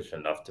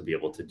proficient enough to be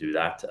able to do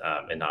that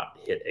and not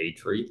hit a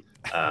tree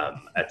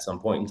at some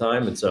point in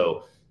time. And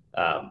so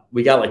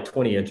we got like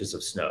 20 inches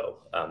of snow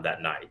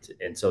that night.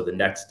 And so the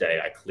next day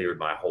I cleared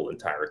my whole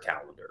entire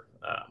calendar.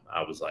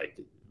 I was like,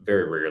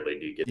 very rarely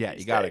do you get you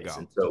these got to days. go.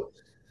 And so,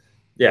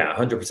 yeah,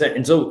 100%.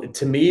 And so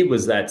to me, it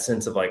was that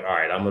sense of like, all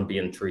right, I'm going to be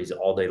in trees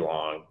all day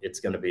long. It's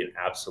going to be an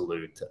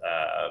absolute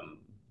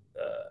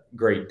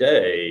great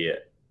day.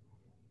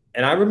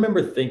 And I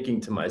remember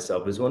thinking to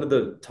myself, it was one of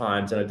the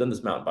times, and I've done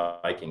this mountain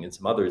biking and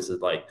some others, is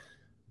like,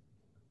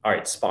 all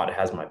right, Spot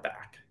has my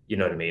back. You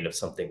know what I mean? If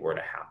something were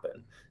to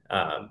happen.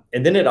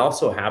 And then it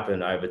also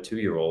happened, I have a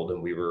 2-year-old,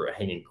 and we were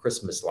hanging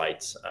Christmas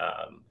lights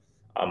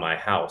on my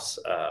house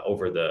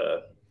over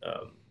the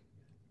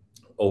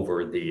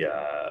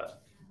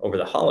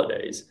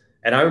holidays.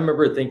 And I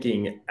remember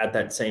thinking at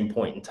that same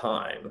point in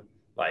time,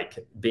 like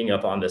being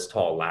up on this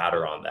tall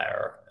ladder on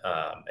there.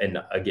 And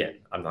again,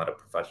 I'm not a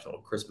professional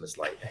Christmas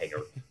light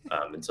hanger.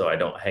 And so I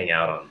don't hang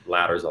out on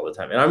ladders all the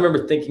time. And I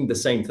remember thinking the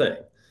same thing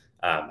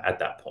at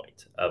that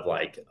point of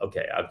like,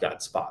 okay, I've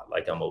got Spot,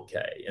 like I'm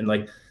okay. And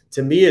like,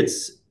 to me,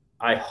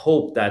 I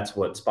hope that's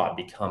what Spot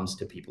becomes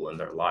to people in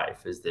their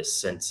life, is this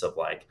sense of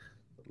like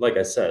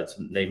I said, it's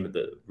the name of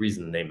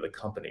the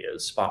company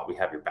is Spot. We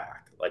have your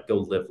back. Like, go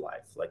live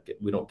life. Like,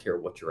 we don't care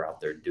what you're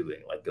out there doing.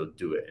 Like, go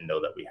do it and know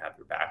that we have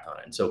your back on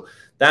it. And so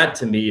that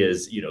to me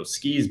is,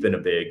 ski's been a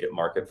big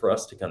market for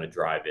us to kind of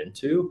drive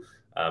into.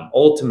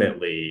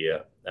 Ultimately,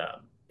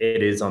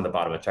 it is on the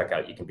bottom of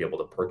checkout. You can be able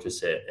to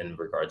purchase it in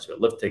regards to a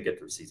lift ticket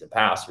or season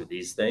pass or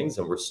these things.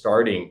 And we're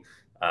starting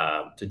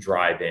to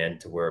drive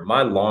into where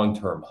my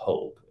long-term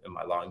hope and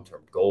my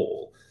long-term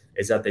goal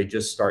is that they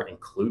just start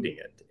including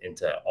it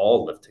into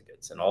all lift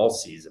tickets and all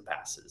season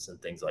passes and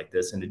things like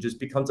this. And it just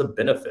becomes a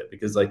benefit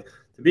because, like,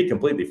 to be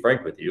completely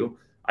frank with you,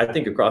 I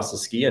think across the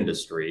ski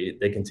industry,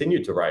 they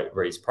continue to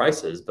raise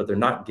prices, but they're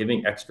not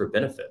giving extra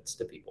benefits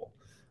to people.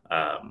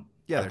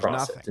 There's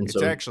nothing.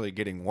 It's actually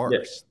getting worse.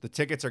 Yeah. The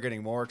tickets are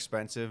getting more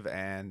expensive,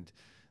 and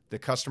the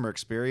customer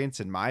experience,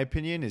 in my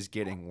opinion, is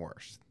getting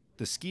worse.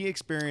 The ski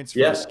experience for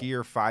a Yeah.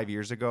 skier 5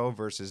 years ago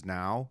versus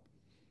now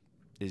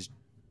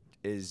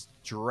is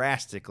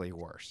drastically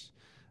worse,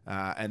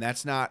 and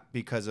that's not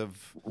because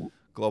of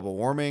global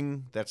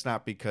warming. That's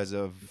not because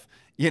of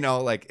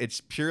like it's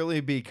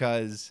purely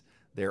because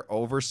they're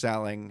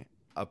overselling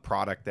a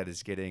product that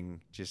is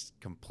getting just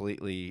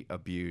completely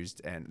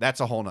abused, and that's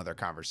a whole nother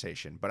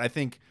conversation. But I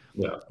think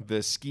Yeah. the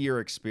skier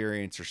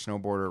experience or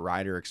snowboarder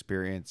rider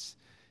experience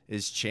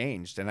is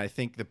changed, and I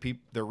think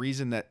the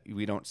reason that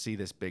we don't see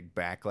this big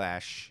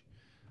backlash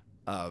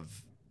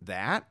of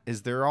that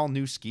is they're all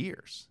new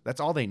skiers. That's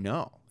all they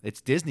know.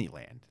 It's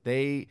Disneyland.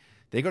 They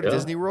go to Yeah.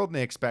 Disney World and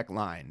they expect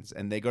lines,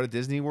 and they go to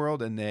Disney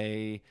World and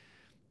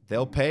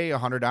they'll pay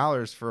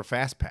 $100 for a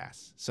fast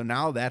pass. So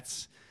now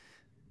that's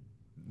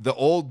the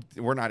old.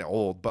 We're not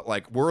old, but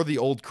like we're the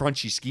old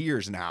crunchy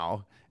skiers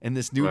now, and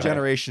this new Right.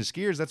 generation of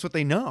skiers. That's what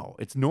they know.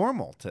 It's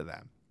normal to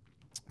them.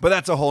 But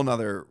that's a whole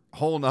nother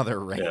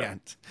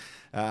rant.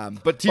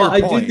 But to Well,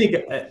 your point,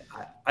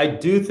 I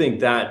do think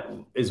that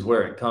is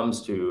where it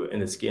comes to in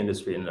the ski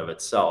industry in and of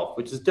itself,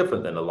 which is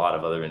different than a lot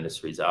of other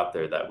industries out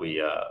there that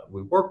we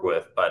work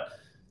with. But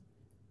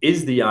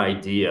is the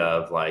idea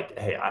of like,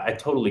 hey, I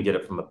totally get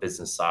it from a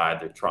business side.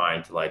 They're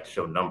trying to like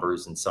show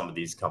numbers, and some of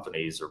these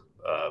companies are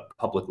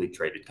publicly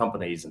traded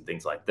companies and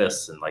things like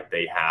this, and like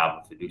they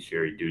have a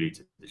fiduciary duty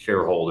to the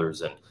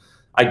shareholders, and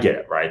I get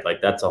it, right?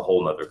 Like that's a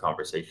whole nother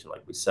conversation,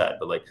 like we said.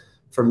 But like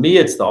for me,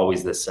 it's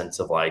always this sense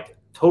of like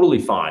totally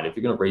fine if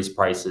you're going to raise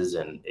prices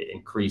and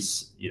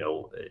increase,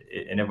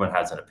 and everyone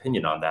has an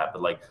opinion on that,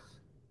 but like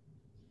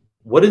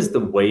what is the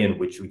way in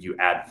which you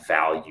add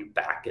value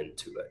back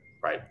into it,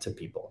 right, to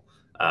people?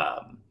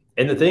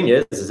 And the thing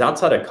is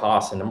outside of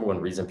cost, the number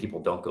one reason people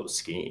don't go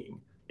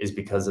skiing is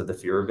because of the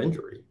fear of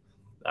injury.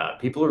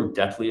 People are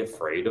deathly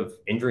afraid of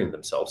injuring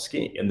themselves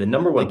skiing, and the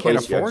number they one can't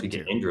place you actually afford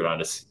get to. injured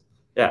on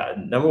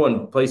number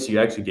one place you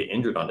actually get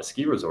injured on a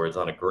ski resort is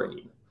on a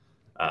green.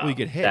 Well, you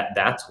get hit.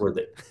 That's where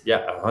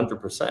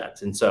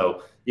 100%. And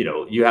so,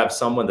 you have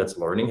someone that's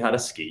learning how to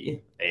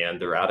ski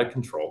and they're out of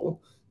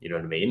control, you know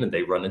what I mean? And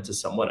they run into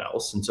someone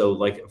else. And so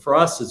like for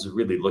us is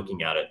really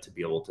looking at it to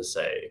be able to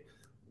say,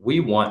 we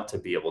want to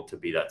be able to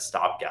be that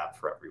stopgap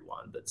for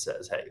everyone that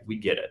says, hey, we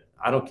get it.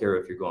 I don't care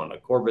if you're going to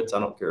Corbett's. I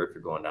don't care if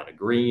you're going down a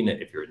green,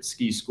 if you're in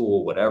ski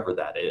school, whatever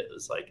that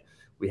is, like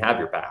we have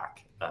your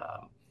back.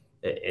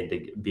 And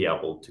to be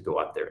able to go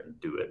out there and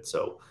do it.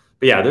 So,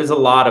 but yeah, there's a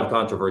lot of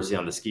controversy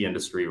on the ski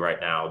industry right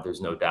now.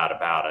 There's no doubt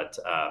about it.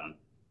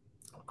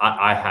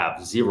 I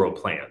have zero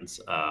plans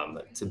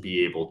to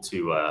be able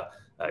to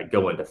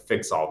go in to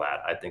fix all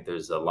that. I think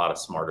there's a lot of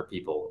smarter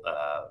people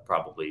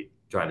probably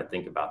trying to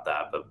think about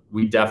that, but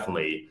we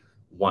definitely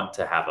want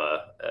to have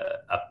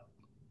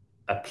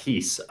a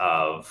piece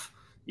of,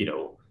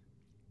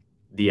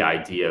 the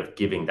idea of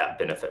giving that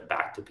benefit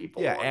back to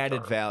people. Yeah, long added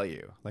term.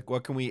 value. Like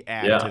what can we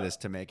add to Yeah, this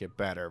to make it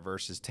better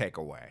versus take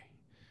away?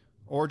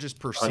 Or just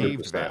hundred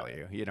perceived percent.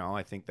 value.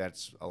 I think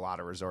that's a lot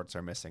of resorts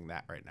are missing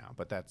that right now.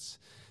 But that's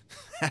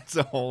that's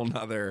a whole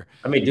nother.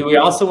 I mean, do we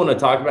also want to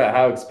talk about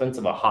how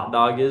expensive a hot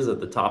dog is at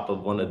the top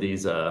of one of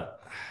these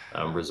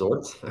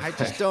resorts? I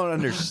just don't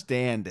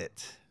understand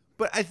it.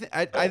 But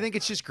I think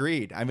it's just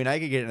greed. I mean, I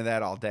could get into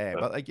that all day.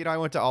 But like I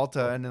went to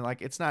Alta and then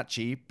like it's not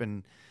cheap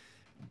and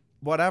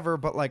whatever.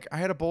 But like I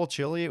had a bowl of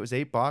chili. It was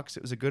 $8.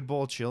 It was a good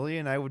bowl of chili,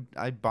 and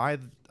I'd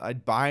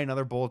buy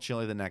another bowl of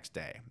chili the next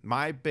day.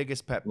 My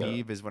biggest pet Yeah.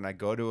 peeve is when I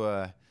go to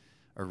a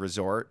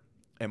resort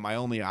and my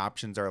only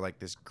options are like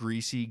this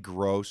greasy,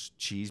 gross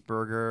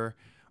cheeseburger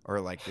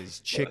or like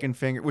these chicken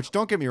finger. Which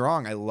don't get me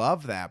wrong, I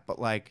love that, but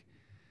like.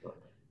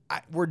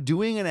 We're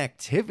doing an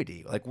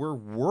activity, like we're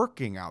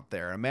working out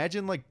there.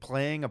 Imagine like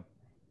playing a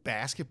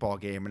basketball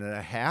game and at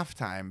a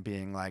halftime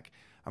being like,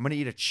 I'm going to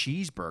eat a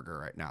cheeseburger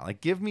right now.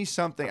 Like give me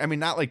something. I mean,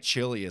 not like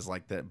chili is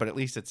like that, but at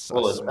least it's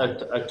Well, it's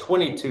a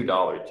 $22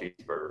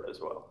 cheeseburger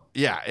as well.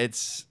 yeah,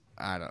 it's,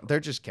 I don't,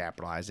 they're just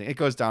capitalizing. It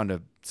goes down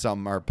to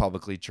some are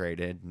publicly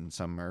traded and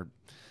some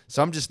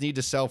just need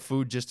to sell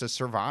food just to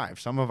survive.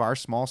 Some of our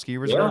small ski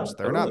resorts,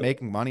 they're not totally.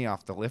 making money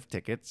off the lift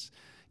tickets.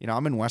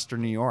 I'm in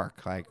Western New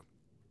York. Like,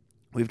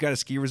 we've got a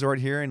ski resort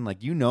here, and like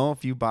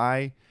if you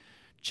buy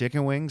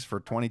chicken wings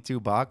for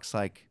 $22,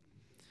 like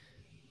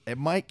it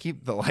might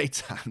keep the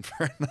lights on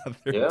for another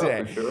Yeah,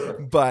 day. for sure.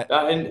 But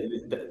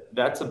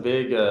That's a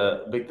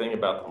big thing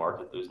about the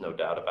market. There's no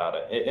doubt about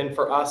it. And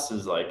for us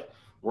is like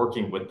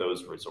working with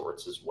those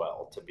resorts as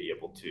well to be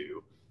able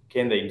to,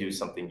 can they do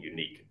something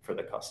unique for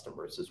the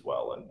customers as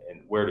well?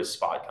 And where does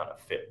Spot kind of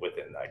fit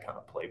within that kind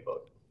of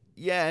playbook?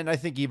 yeah, and I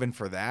think even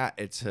for that,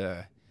 it's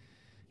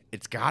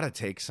got to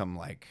take some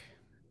like.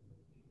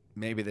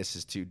 Maybe this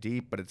is too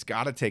deep, but it's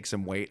got to take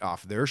some weight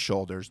off their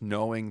shoulders,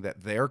 knowing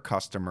that their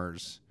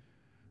customers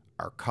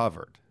are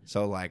covered.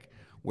 So, like,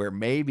 where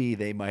maybe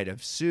they might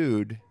have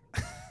sued,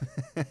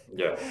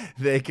 Yeah.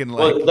 they can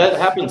like, Well, that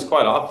happens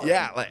quite often.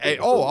 yeah, like, with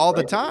all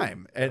the right?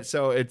 time. And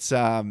so it's,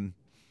 I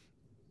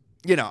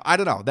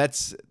don't know.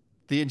 That's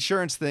the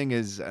insurance thing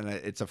is, and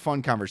it's a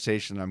fun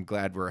conversation. I'm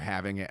glad we're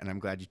having it, and I'm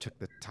glad you took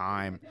the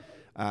time.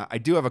 I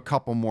do have a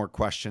couple more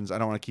questions. I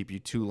don't want to keep you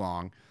too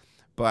long.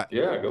 But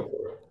Yeah, go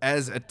for it.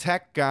 as a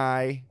tech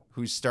guy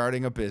who's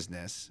starting a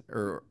business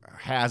or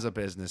has a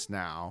business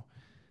now,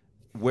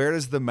 where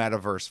does the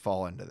metaverse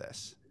fall into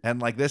this? And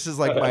like this is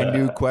like my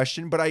new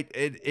question, but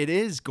it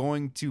is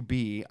going to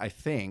be, I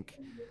think,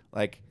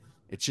 like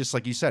it's just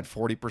like you said,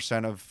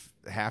 40% of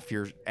half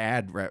your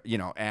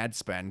ad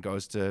spend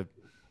goes to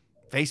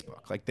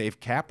Facebook. Like they've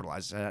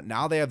capitalized.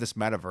 Now they have this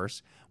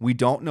metaverse. We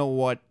don't know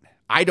what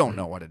I don't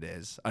know what it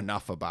is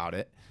enough about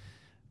it.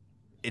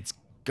 It's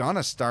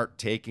gonna start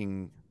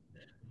taking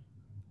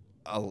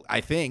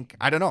I think.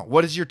 I don't know.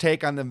 What is your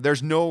take on them?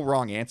 There's no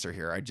wrong answer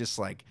here. I just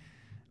like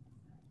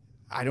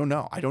I don't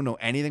know. I don't know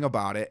anything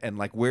about it. And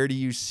like, where do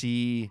you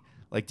see,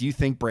 like, do you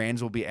think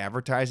brands will be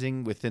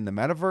advertising within the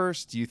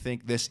metaverse? Do you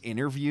think this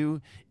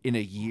interview in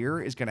a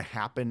year is going to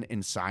happen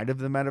inside of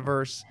the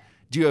metaverse?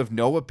 Do you have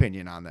no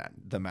opinion on that,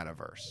 the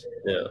metaverse?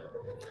 Yeah.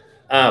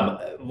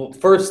 Well,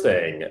 first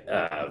thing,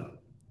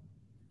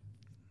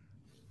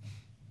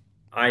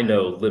 I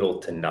know little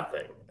to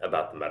nothing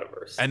about the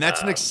metaverse. And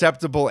that's an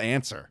acceptable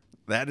answer.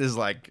 That is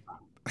like,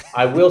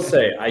 I will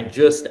say, I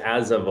just,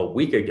 as of a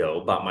week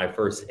ago, bought my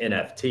first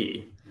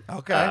NFT.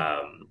 okay,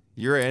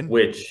 you're in.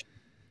 Which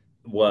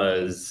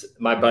was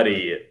my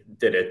buddy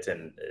did it,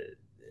 and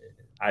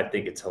I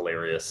think it's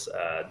hilarious.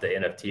 The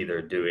NFT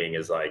they're doing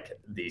is like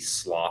these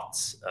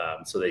sloths.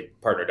 So they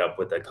partnered up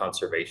with a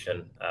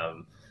conservation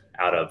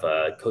out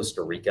of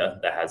Costa Rica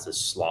that has a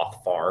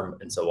sloth farm,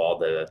 and so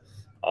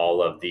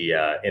all of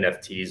the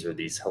NFTs are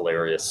these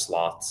hilarious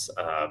sloths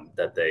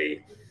that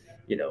they,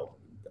 you know.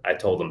 I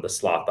told them the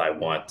sloth I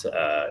want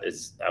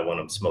is I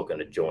want them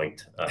smoking a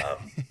joint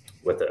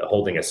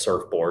holding a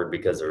surfboard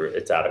because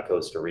it's out of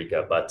Costa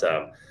Rica, but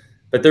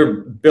they're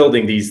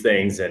building these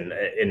things, and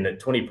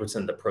 20%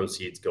 of the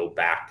proceeds go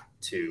back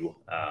to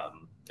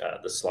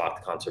the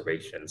sloth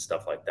conservation and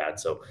stuff like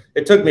that. So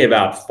it took me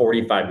about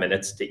 45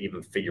 minutes to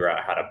even figure out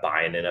how to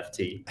buy an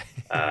NFT.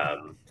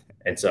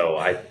 And so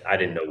I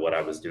didn't know what I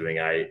was doing.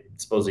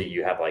 Supposedly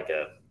you have like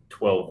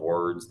 12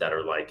 words that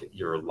are like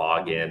your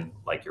login,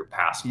 like your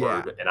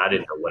password. Yeah. And I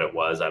didn't know what it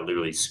was. I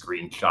literally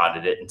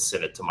screenshotted it and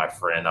sent it to my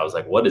friend. I was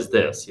like, what is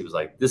this? He was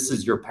like, this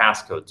is your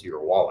passcode to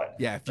your wallet.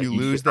 Yeah. If like, you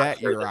lose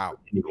that, you're out.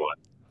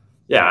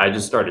 Yeah. I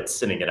just started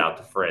sending it out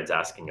to friends,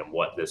 asking them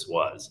what this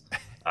was.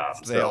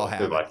 They all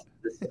have it. like,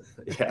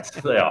 yes,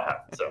 they all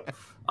have it. So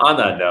on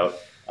that note,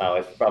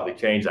 I should probably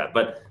change that.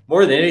 But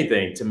more than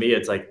anything, to me,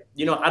 it's like,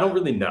 I don't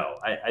really know.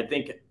 I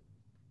think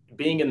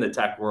being in the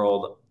tech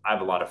world, I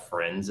have a lot of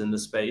friends in the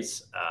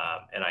space,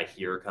 and I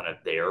hear kind of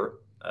their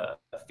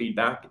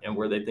feedback and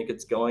where they think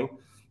it's going.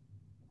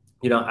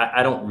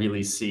 I don't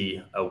really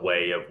see a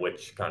way of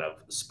which kind of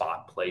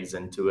Spot plays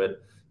into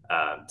it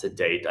to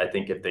date. I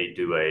think if they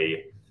do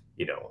a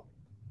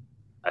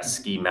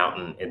ski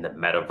mountain in the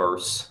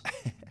metaverse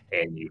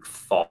and you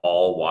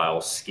fall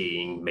while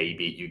skiing,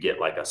 maybe you get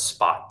like a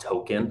Spot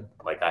token.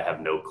 Like I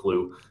have no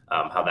clue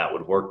how that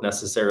would work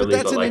necessarily. But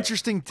that's an like,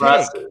 interesting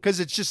take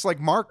because it's just like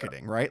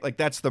marketing, right? Like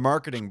that's the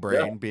marketing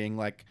brain being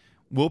like,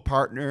 we'll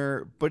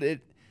partner, but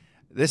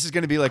this is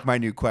going to be like my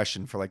new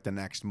question for like the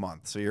next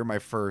month. So you're my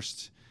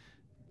first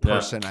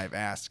person I've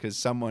asked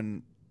because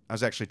I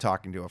was actually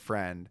talking to a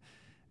friend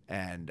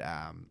and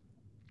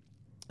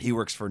he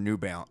works for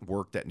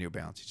worked at New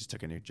Balance. He just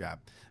took a new job.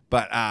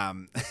 But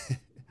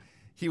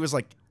he was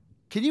like,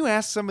 can you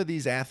ask some of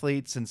these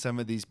athletes and some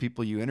of these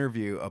people you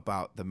interview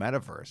about the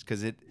metaverse?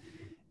 Because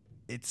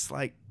it's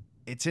like,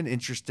 it's an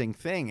interesting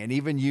thing. And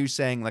even you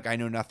saying like, I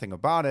know nothing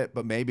about it,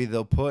 but maybe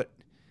they'll put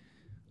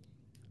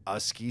a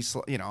ski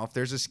slope, if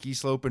there's a ski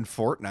slope in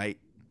Fortnite,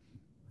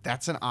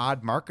 that's an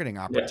odd marketing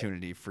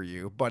opportunity for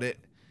you. But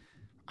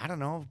I don't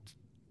know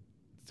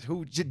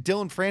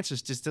Dylan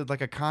Francis just did like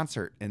a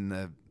concert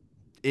in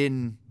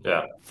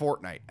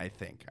Fortnite, I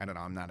think. I don't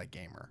know. I'm not a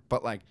gamer,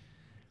 but like,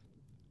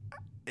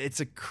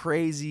 it's a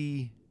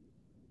crazy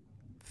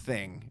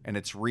thing and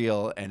it's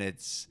real. And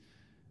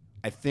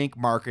I think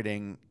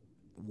marketing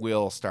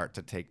will start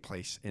to take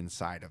place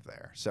inside of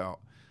there. So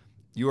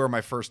you are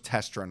my first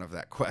test run of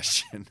that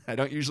question. I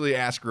don't usually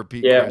ask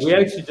repeat questions. We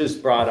actually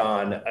just brought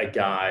on a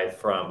guy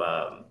from,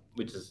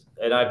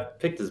 and I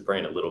picked his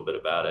brain a little bit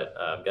about it.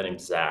 A guy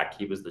named Zach.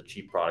 He was the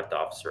chief product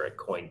officer at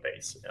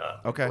Coinbase,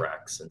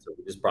 Rex. And so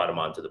we just brought him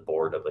onto the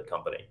board of the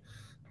company.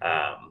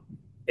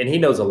 And he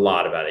knows a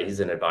lot about it. He's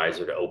an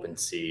advisor to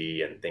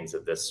OpenSea and things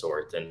of this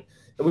sort. And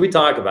when we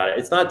talk about it,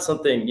 it's not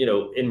something,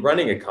 in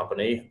running a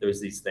company, there's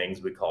these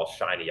things we call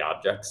shiny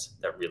objects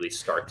that really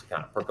start to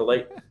kind of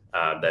percolate,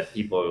 that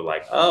people are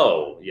like,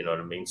 oh, you know what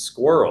I mean?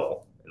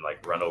 Squirrel, and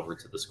like run over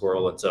to the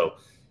squirrel. And so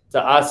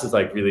to us is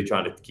like really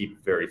trying to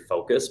keep very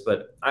focused.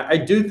 But I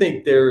do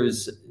think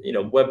there's,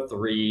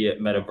 Web3,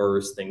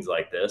 metaverse, things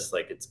like this,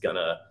 like it's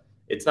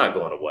not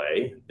going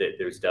away.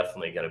 There's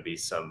definitely going to be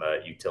some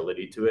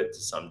utility to it to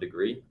some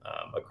degree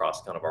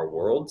across kind of our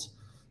worlds.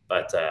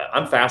 But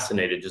I'm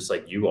fascinated, just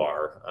like you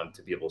are,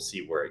 to be able to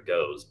see where it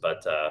goes.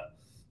 But,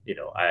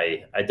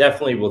 I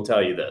definitely will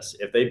tell you this.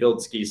 If they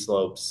build ski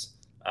slopes,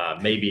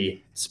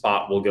 maybe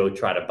Spot will go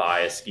try to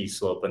buy a ski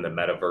slope in the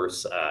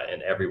metaverse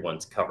and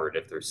everyone's covered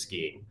if they're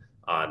skiing.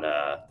 on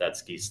that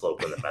ski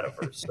slope in the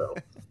metaverse. So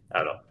I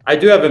don't know. I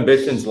do have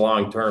ambitions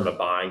long term of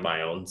buying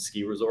my own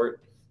ski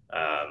resort,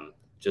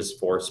 just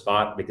for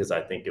Spot, because I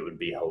think it would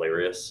be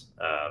hilarious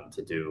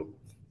to do,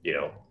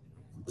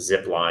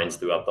 zip lines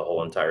throughout the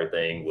whole entire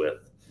thing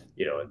with,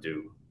 and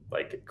do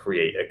like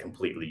create a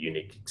completely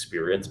unique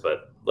experience.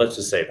 But let's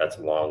just say that's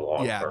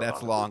long Yeah, term.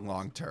 that's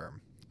long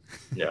term.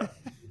 Yeah.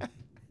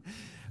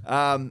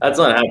 That's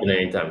not happening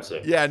anytime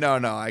soon. Yeah, no,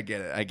 I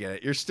get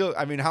it. You're still,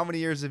 I mean, how many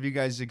years have you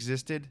guys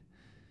existed?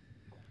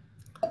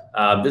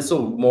 This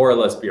will more or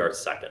less be our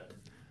second.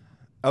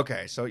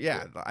 Okay, so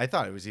yeah, I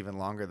thought it was even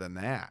longer than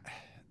that.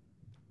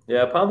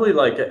 Yeah, probably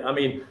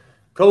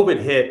COVID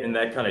hit and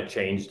that kind of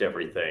changed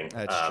everything.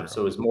 That's true.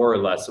 So it was more or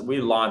less,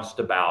 we launched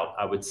about,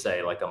 I would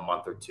say, like a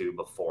month or two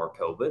before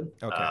COVID.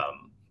 Okay.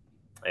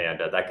 And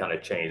that kind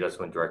of changed. That's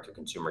when direct to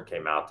consumer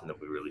came out, and then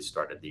we really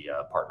started the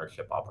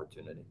partnership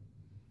opportunity.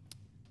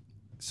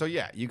 So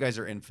yeah, you guys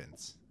are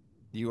infants.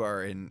 You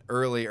are in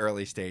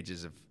early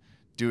stages of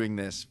doing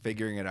this,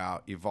 figuring it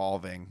out,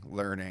 evolving,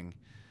 learning.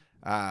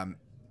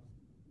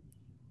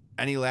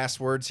 Any last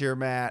words here,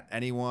 Matt?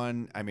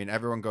 Anyone? I mean,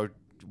 everyone go,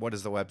 what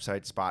is the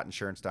website?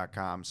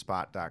 Spotinsurance.com,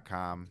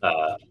 spot.com.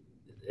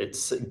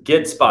 It's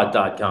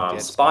getspot.com.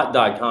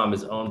 Spot.com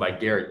is owned by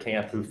Garrett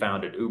Camp, who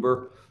founded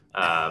Uber.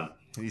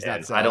 He's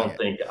not I don't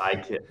think I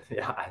can.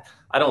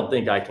 I don't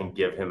think I can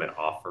give him an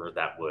offer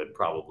that would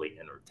probably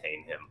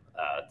entertain him,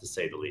 to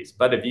say the least.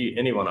 But if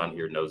anyone on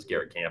here knows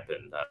Garrett Camp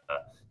and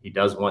he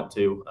does want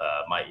to,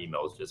 my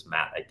email is just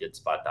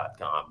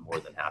matt@getspot.com. More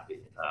than happy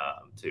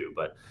to.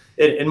 But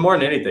and more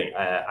than anything,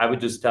 I would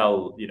just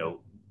tell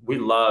we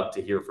love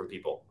to hear from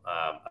people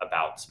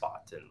about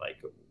Spot and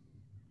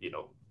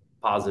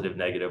positive,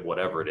 negative,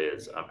 whatever it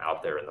is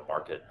out there in the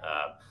market.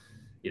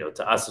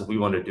 To us, we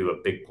want to do a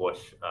big push.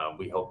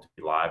 We hope to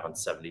be live on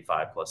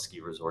 75 plus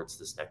ski resorts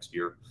this next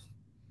year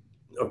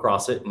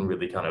across it, and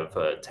really kind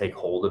of take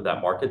hold of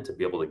that market to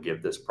be able to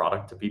give this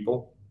product to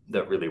people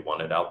that really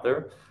want it out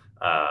there.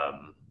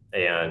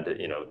 And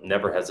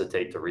never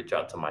hesitate to reach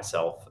out to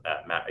myself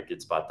at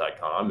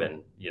matt@getspot.com.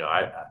 And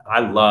I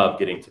love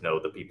getting to know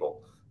the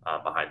people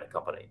behind the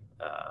company.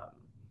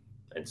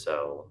 And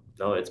so,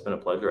 no, it's been a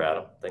pleasure,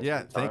 Adam.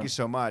 Thank you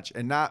so much.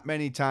 And not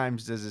many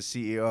times does a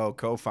CEO,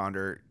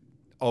 co-founder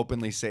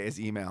openly say his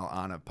email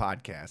on a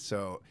podcast.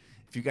 So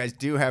if you guys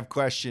do have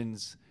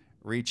questions,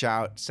 reach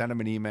out, send them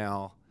an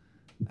email,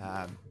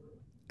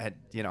 and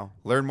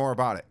learn more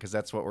about it, because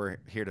that's what we're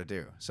here to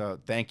do. So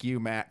thank you,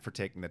 Matt, for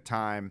taking the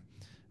time.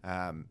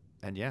 And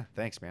yeah,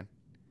 thanks, man.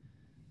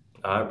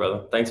 All right,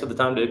 brother. Thanks for the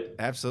time, dude.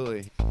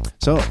 Absolutely.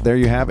 So there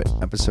you have it,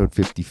 episode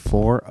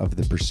 54 of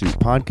the Pursuit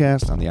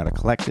Podcast on the Auto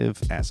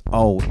Collective. As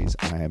always,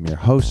 I am your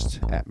host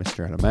at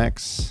Mr. Adam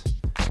X.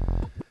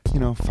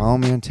 Follow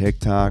me on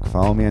TikTok,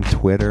 follow me on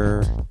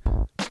Twitter.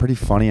 Pretty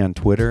funny on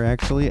Twitter,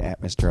 actually,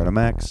 at Mr. Adam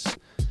X.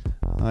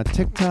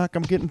 TikTok,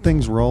 I'm getting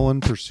things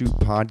rolling, Pursuit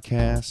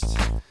Podcast.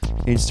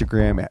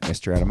 Instagram at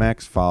Mr. Adam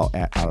X. Follow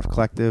at Out of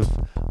Collective.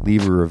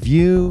 Leave a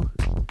review.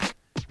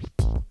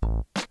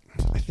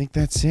 I think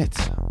that's it.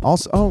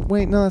 Also,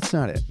 no, that's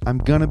not it. I'm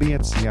going to be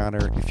at Sea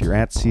Otter. If you're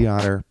at Sea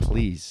Otter,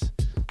 please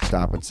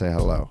stop and say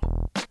hello.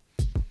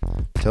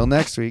 Till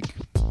next week.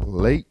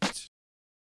 Late.